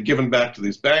buildings are going to be given back to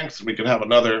these banks, and we could have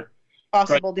another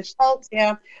possible default.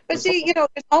 Yeah, but see,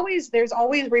 there's always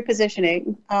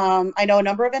repositioning. I know a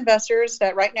number of investors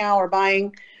that right now are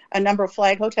buying a number of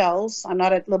flag hotels. I'm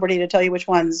not at liberty to tell you which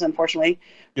ones, unfortunately,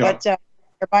 but they're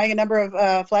buying a number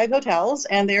of flag hotels,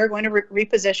 and they're going to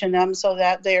reposition them so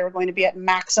that they are going to be at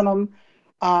maximum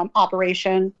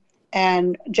operation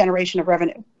and generation of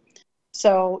revenue.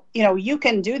 So, you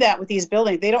can do that with these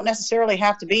buildings. They don't necessarily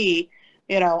have to be,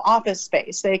 office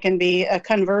space. They can be a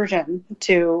conversion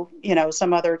to,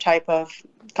 some other type of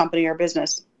company or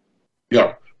business.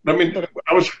 Yeah. I mean,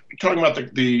 I was talking about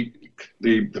the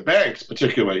banks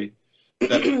particularly,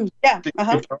 that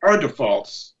if there are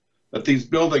defaults, that these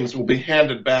buildings will be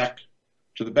handed back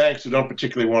to the banks who don't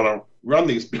particularly want to run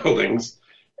these buildings,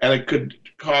 and it could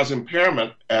cause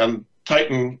impairment and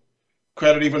tighten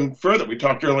credit even further. We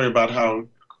talked earlier about how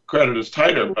credit is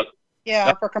tighter, but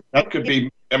that could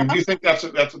be. I mean, do you think that's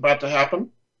about to happen?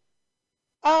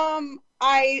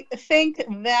 I think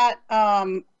that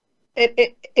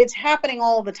it's happening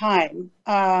all the time.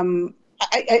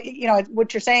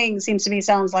 What you're saying seems to me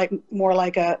sounds like more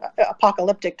like a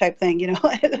apocalyptic type thing.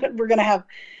 We're going to have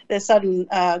this sudden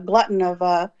glutton of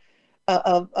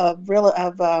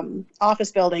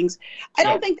office buildings. I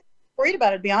don't think they're worried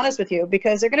about it, to be honest with you,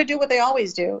 because they're going to do what they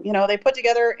always do. They put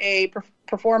together a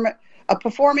performing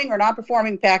or not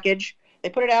performing package. They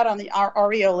put it out on the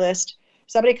REO list.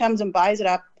 Somebody comes and buys it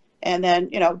up, and then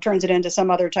turns it into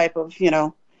some other type of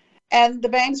And the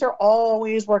banks are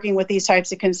always working with these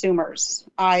types of consumers.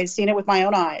 I've seen it with my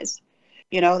own eyes.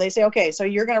 They say, okay, so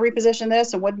you're going to reposition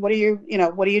this, and what are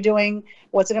you doing?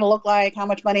 What's it going to look like? How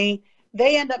much money?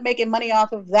 They end up making money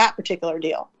off of that particular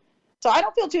deal. So I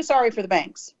don't feel too sorry for the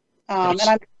banks. And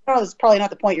I know it's probably not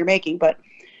the point you're making, but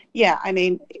yeah, I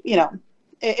mean,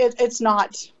 it's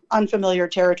not unfamiliar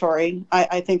territory.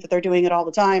 I think that they're doing it all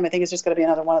the time. I think it's just going to be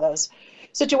another one of those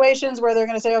situations where they're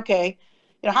going to say, okay,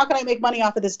 how can I make money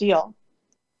off of this deal?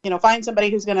 Find somebody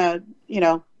who's going to,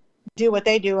 do what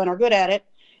they do and are good at it,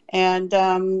 and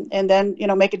then,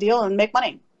 make a deal and make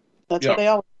money. That's what they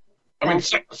always do. I mean,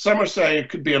 some are saying it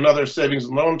could be another savings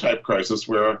and loan type crisis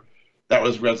where that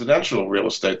was residential real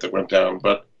estate that went down,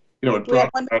 but, it brought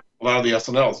a lot of the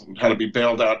S&Ls and had to be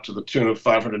bailed out to the tune of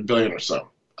 $500 billion or so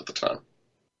at the time.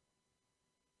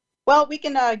 Well, we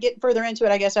can get further into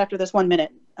it, I guess, after this 1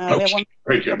 minute. Okay.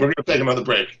 Very good. We're going to take another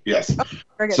break. Yes. Okay,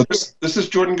 very good. So this is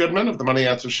Jordan Goodman of the Money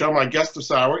Answer Show. My guest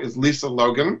this hour is Lisa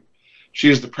Logan.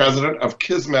 She is the president of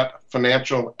Kismet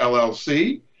Financial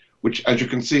LLC, which, as you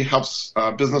can see, helps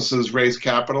businesses raise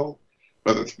capital,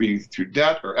 whether it be through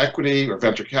debt or equity or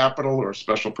venture capital or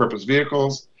special purpose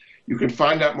vehicles. You can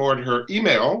find out more at her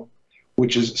email,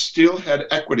 which is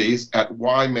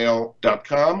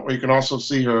steelheadequities@ymail.com, or you can also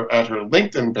see her at her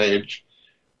LinkedIn page,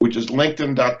 which is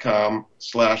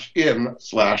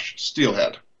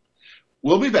linkedin.com/in/steelhead.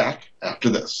 We'll be back after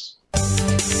this.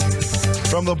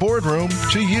 From the boardroom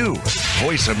to you,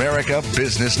 Voice America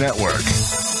Business Network.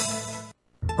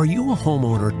 Are you a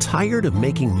homeowner tired of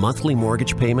making monthly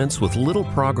mortgage payments with little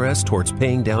progress towards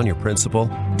paying down your principal?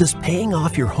 Does paying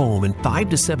off your home in 5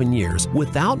 to 7 years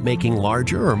without making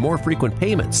larger or more frequent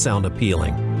payments sound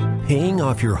appealing? Paying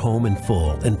off your home in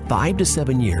full in 5 to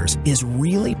 7 years is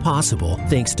really possible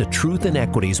thanks to Truth in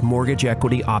Equity's Mortgage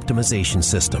Equity Optimization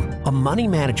System, a money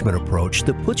management approach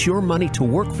that puts your money to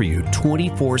work for you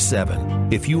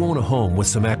 24/7. If you own a home with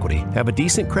some equity, have a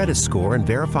decent credit score, and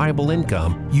verifiable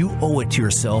income, you owe it to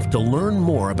yourself to learn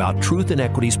more about Truth in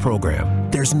Equity's program.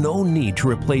 There's no need to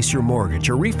replace your mortgage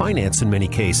or refinance in many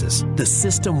cases. The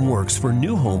system works for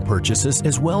new home purchases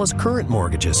as well as current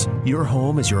mortgages. Your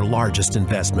home is your largest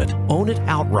investment. Own it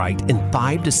outright in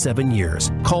 5 to 7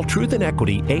 years. Call Truth in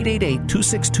Equity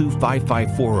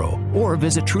 888-262-5540 or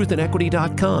visit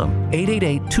truthinequity.com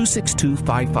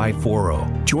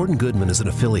 888-262-5540. Jordan Goodman is an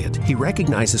affiliate. He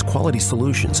recognizes quality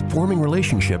solutions, forming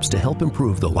relationships to help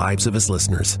improve the lives of his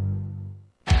listeners.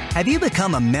 Have you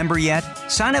become a member yet?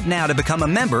 Sign up now to become a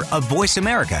member of Voice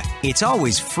America. It's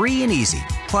always free and easy.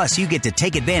 Plus, you get to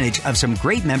take advantage of some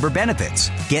great member benefits.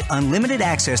 Get unlimited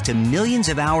access to millions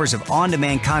of hours of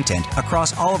on-demand content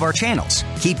across all of our channels.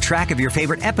 Keep track of your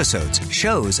favorite episodes,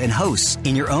 shows, and hosts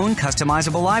in your own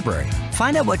customizable library.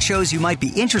 Find out what shows you might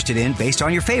be interested in based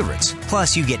on your favorites.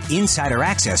 Plus, you get insider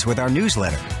access with our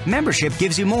newsletter. Membership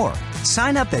gives you more.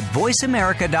 Sign up at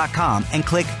voiceamerica.com and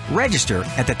click register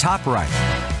at the top right.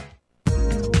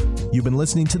 You've been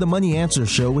listening to the Money Answer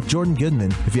Show with Jordan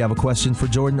Goodman. If you have a question for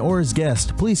Jordan or his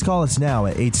guest, please call us now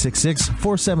at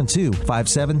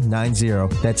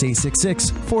 866-472-5790. That's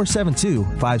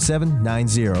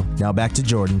 866-472-5790. Now back to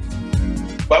Jordan.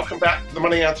 Welcome back to the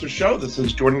Money Answer Show. This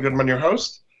is Jordan Goodman, your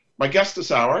host. My guest this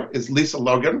hour is Lisa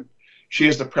Logan. She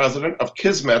is the president of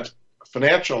Kismet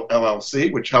Financial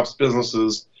LLC, which helps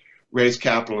businesses raise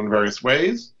capital in various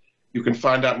ways. You can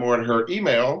find out more at her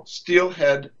email,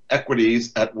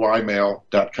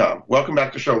 steelheadequities@ymail.com. Welcome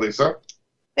back to the show, Lisa.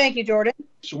 Thank you, Jordan.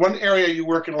 So one area you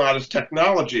work in a lot is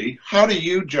technology. How do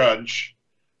you judge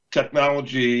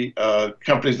technology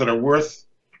companies that are worth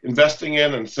investing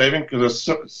in and saving? Because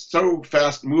they're so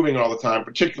fast moving all the time,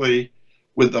 particularly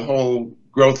with the whole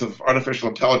growth of artificial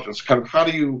intelligence. Kind of how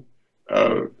do you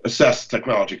assess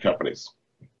technology companies?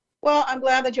 Well, I'm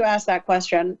glad that you asked that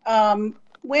question.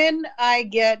 When I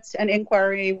get an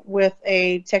inquiry with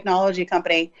a technology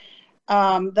company,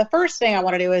 the first thing I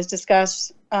want to do is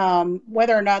discuss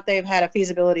whether or not they've had a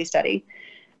feasibility study.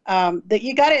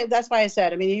 That's why I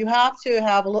said, you have to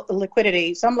have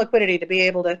liquidity, some liquidity to be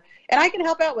able to, and I can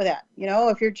help out with that.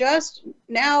 If you're just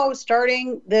now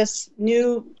starting this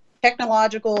new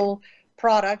technological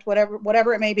product,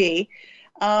 whatever it may be,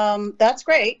 that's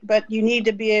great, but you need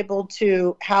to be able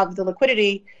to have the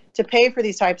liquidity to pay for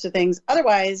these types of things.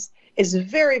 Otherwise, it's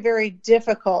very, very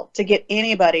difficult to get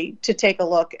anybody to take a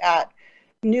look at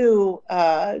new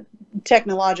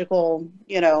technological,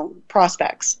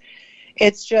 prospects.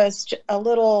 It's just a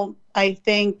little, I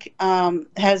think,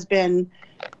 has been,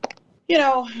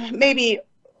 maybe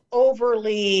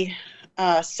overly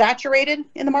saturated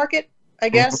in the market, I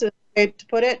guess, is the way to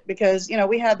put it, because,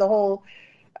 we had the whole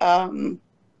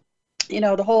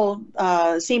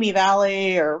Simi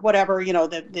Valley or whatever,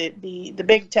 the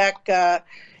big tech, app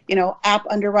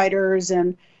underwriters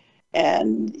and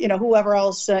whoever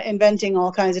else inventing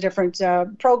all kinds of different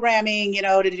programming,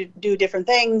 to do different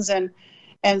things.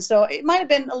 And so it might have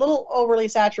been a little overly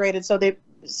saturated.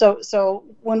 So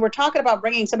when we're talking about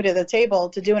bringing somebody to the table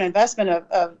to do an investment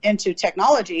into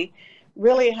technology,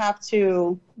 really have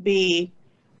to be,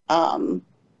 have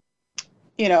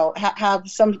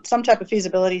some type of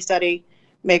feasibility study,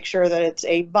 make sure that it's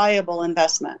a viable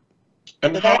investment.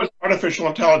 And how is artificial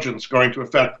intelligence going to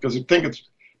affect? Because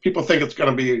people think it's going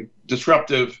to be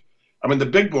disruptive. The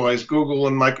big boys, Google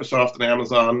and Microsoft and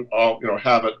Amazon, all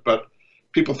have it, but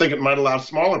people think it might allow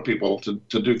smaller people to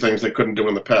do things they couldn't do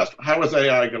in the past. How is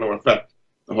AI going to affect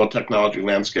the whole technology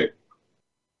landscape?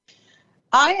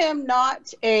 I am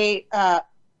not a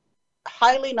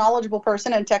highly knowledgeable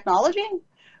person in technology,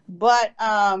 but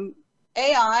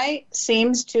AI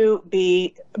seems to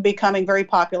be becoming very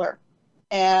popular,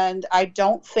 and I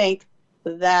don't think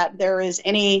that there is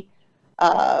any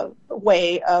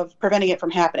way of preventing it from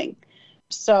happening.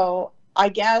 So I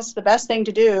guess the best thing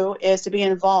to do is to be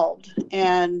involved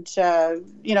and,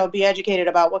 be educated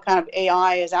about what kind of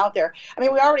AI is out there. We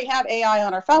already have AI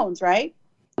on our phones, right?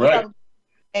 Right.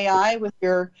 AI with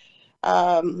your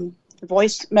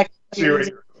voice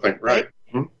mechanism. Right.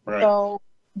 Mm-hmm. Right.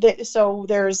 So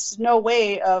there's no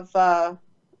way of,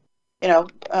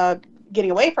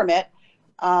 getting away from it.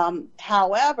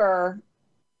 However,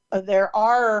 they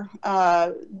are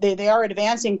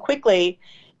advancing quickly,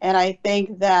 and I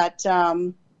think that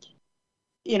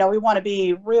we want to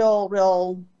be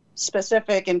real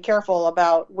specific and careful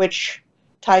about which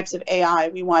types of AI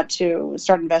we want to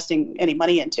start investing any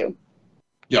money into.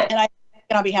 Yeah. And I think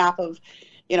on behalf of,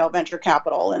 venture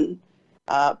capital and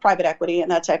private equity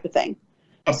and that type of thing.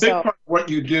 A big part of what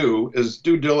you do is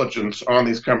due diligence on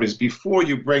these companies before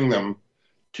you bring them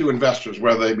to investors,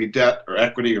 whether they be debt or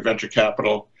equity or venture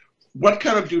capital. What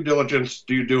kind of due diligence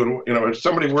do you do? And, if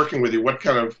somebody working with you, what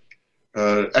kind of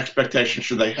expectations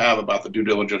should they have about the due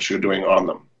diligence you're doing on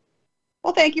them?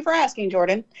 Well, thank you for asking,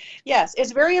 Jordan. Yes,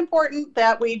 it's very important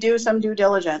that we do some due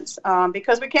diligence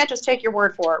because we can't just take your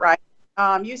word for it, right?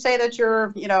 You say that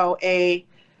you're, a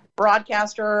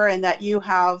broadcaster and that you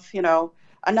have,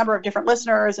 a number of different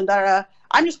listeners and da-da-da.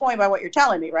 I'm just going by what you're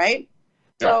telling me, right?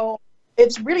 Yeah. So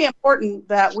it's really important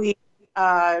that we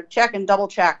check and double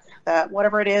check that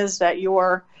whatever it is that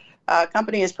your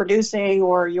company is producing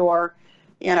or your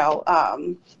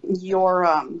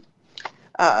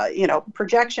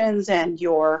projections and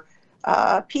your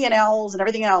P&Ls and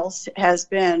everything else has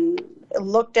been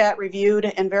looked at, reviewed,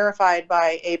 and verified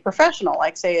by a professional,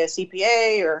 like say a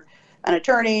CPA or an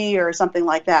attorney or something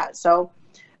like that. So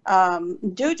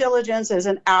due diligence is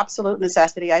an absolute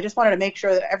necessity. I just wanted to make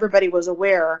sure that everybody was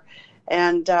aware.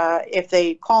 And if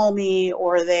they call me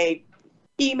or they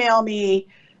email me,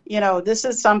 this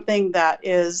is something that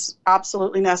is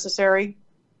absolutely necessary,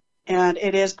 and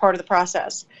it is part of the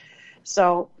process.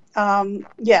 So,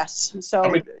 yes.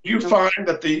 So, do you find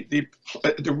that the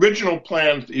original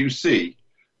plans that you see,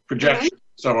 projections, and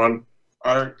so on,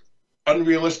 are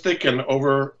unrealistic and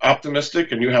over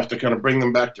optimistic, and you have to kind of bring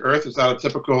them back to earth? Is that a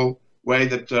typical way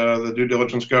that the due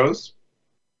diligence goes?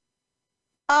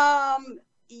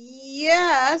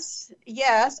 Yes.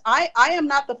 I am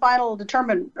not the final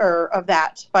determiner of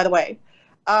that, by the way.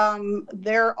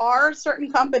 There are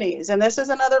certain companies, and this is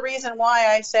another reason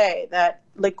why I say that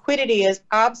liquidity is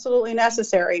absolutely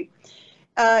necessary.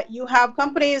 You have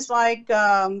companies like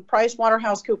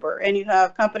PricewaterhouseCoopers, and you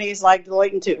have companies like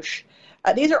Deloitte & Touche.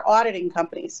 These are auditing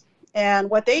companies, and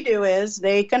what they do is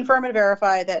they confirm and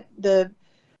verify that the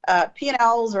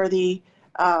P&Ls or the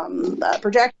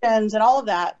projections and all of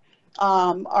that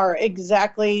are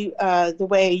exactly the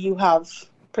way you have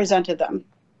presented them.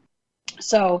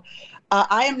 So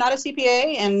I am not a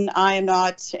CPA, and I am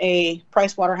not a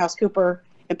PricewaterhouseCoopers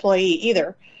employee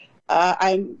either.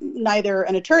 I'm neither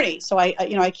an attorney, so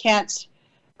I can't.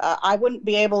 I wouldn't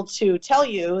be able to tell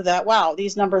you that, wow,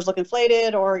 these numbers look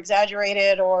inflated or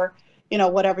exaggerated or,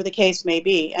 whatever the case may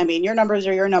be. I mean, your numbers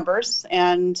are your numbers,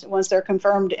 and once they're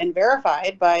confirmed and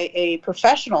verified by a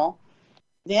professional,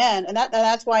 then, and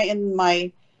that's why in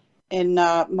my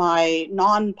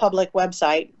non-public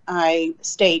website, I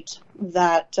state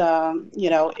that,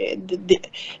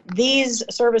 these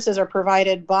services are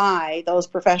provided by those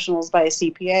professionals, by a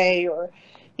CPA or,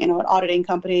 an auditing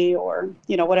company or,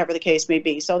 whatever the case may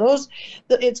be. So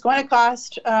it's going to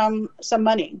cost some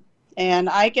money, and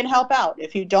I can help out.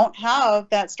 If you don't have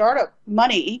that startup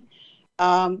money,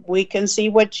 we can see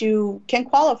what you can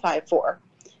qualify for.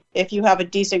 If you have a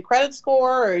decent credit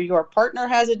score or your partner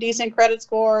has a decent credit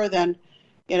score, then,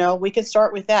 we could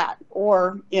start with that.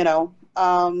 Or,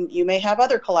 you may have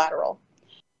other collateral.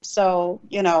 So,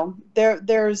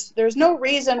 there's no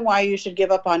reason why you should give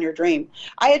up on your dream.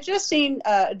 I had just seen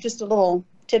just a little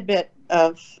tidbit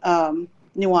of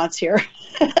nuance here.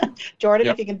 Jordan,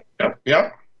 Yep. if you can.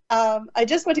 Yep. I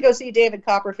just went to go see David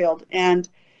Copperfield, and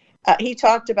he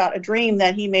talked about a dream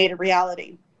that he made a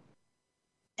reality.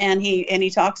 And he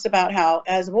talks about how,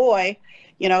 as a boy,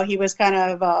 he was kind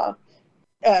of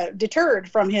deterred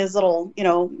from his little,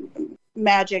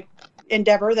 magic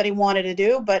endeavor that he wanted to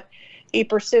do, but he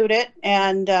pursued it,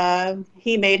 and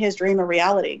he made his dream a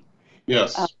reality.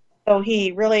 Yes. So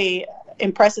he really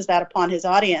impresses that upon his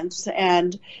audience.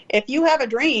 And if you have a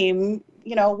dream,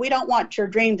 we don't want your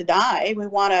dream to die. We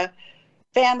want to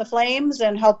fan the flames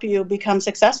and help you become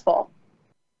successful.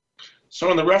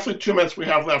 So in the roughly 2 minutes we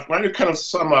have left, why don't you kind of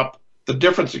sum up the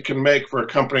difference it can make for a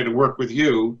company to work with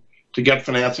you to get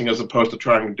financing as opposed to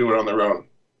trying to do it on their own?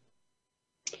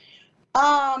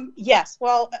 Yes.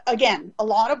 Well, again, a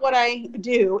lot of what I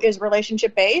do is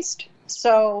relationship based.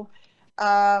 So,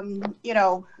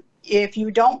 if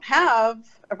you don't have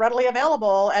readily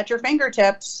available at your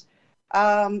fingertips,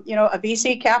 a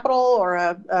VC capital or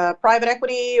a private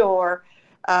equity or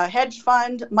a hedge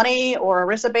fund money or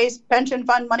ERISA-based pension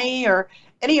fund money or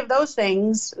any of those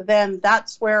things, then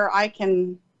that's where I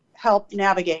can help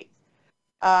navigate.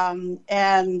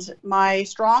 And my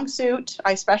strong suit,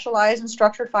 I specialize in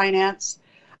structured finance.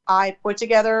 I put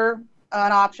together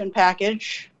an option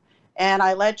package, and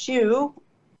I let you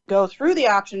go through the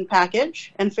option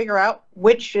package and figure out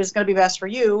which is going to be best for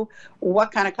you,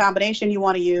 what kind of combination you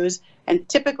want to use, and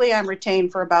typically I'm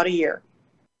retained for about a year.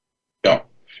 Yeah,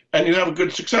 and you have a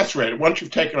good success rate. Once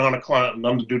you've taken on a client and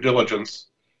done the due diligence,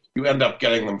 you end up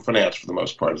getting them financed for the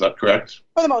most part. Is that correct?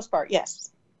 For the most part,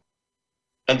 yes.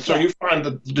 And so you find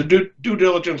that the due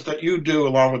diligence that you do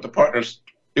along with the partners,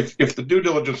 if the due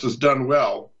diligence is done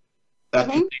well, that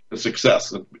can lead to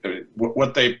success.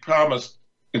 What they promised,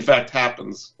 in fact,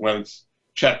 happens when it's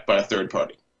checked by a third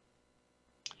party.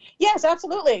 Yes,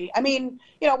 absolutely. I mean,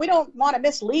 we don't want to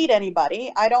mislead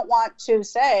anybody. I don't want to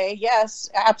say, yes,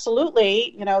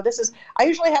 absolutely. I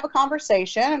usually have a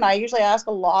conversation and I usually ask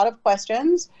a lot of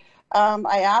questions.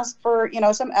 I ask for,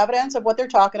 some evidence of what they're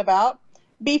talking about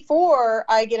before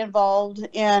I get involved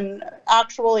in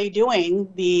actually doing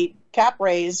the cap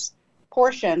raise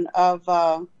portion of,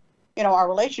 our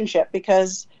relationship,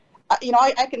 because,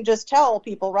 I can just tell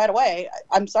people right away,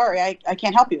 I'm sorry, I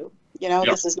can't help you. Yep.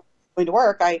 This is going to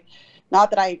work. Not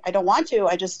that I don't want to,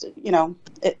 I just,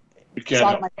 it's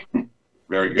out of my...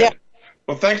 Very good. Yeah.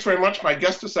 Well, thanks very much. My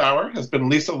guest this hour has been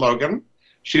Lisa Logan.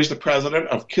 She's the president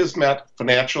of Kismet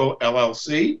Financial,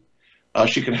 LLC.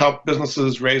 She can help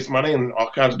businesses raise money in all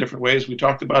kinds of different ways we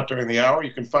talked about during the hour.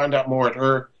 You can find out more at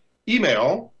her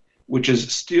email, which is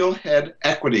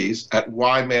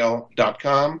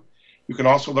steelheadequities@ymail.com. You can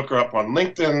also look her up on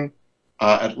LinkedIn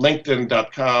at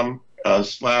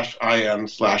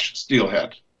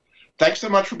linkedin.com/in/steelhead. Thanks so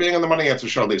much for being on the Money Answer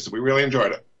Show, Lisa. We really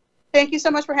enjoyed it. Thank you so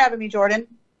much for having me, Jordan.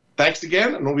 Thanks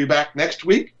again, and we'll be back next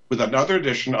week with another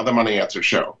edition of the Money Answer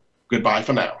Show. Goodbye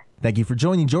for now. Thank you for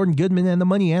joining Jordan Goodman and the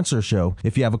Money Answer Show.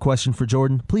 If you have a question for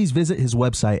Jordan, please visit his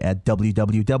website at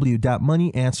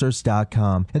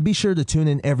www.moneyanswers.com. And be sure to tune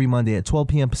in every Monday at 12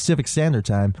 p.m. Pacific Standard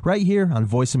Time right here on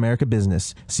Voice America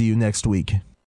Business. See you next week.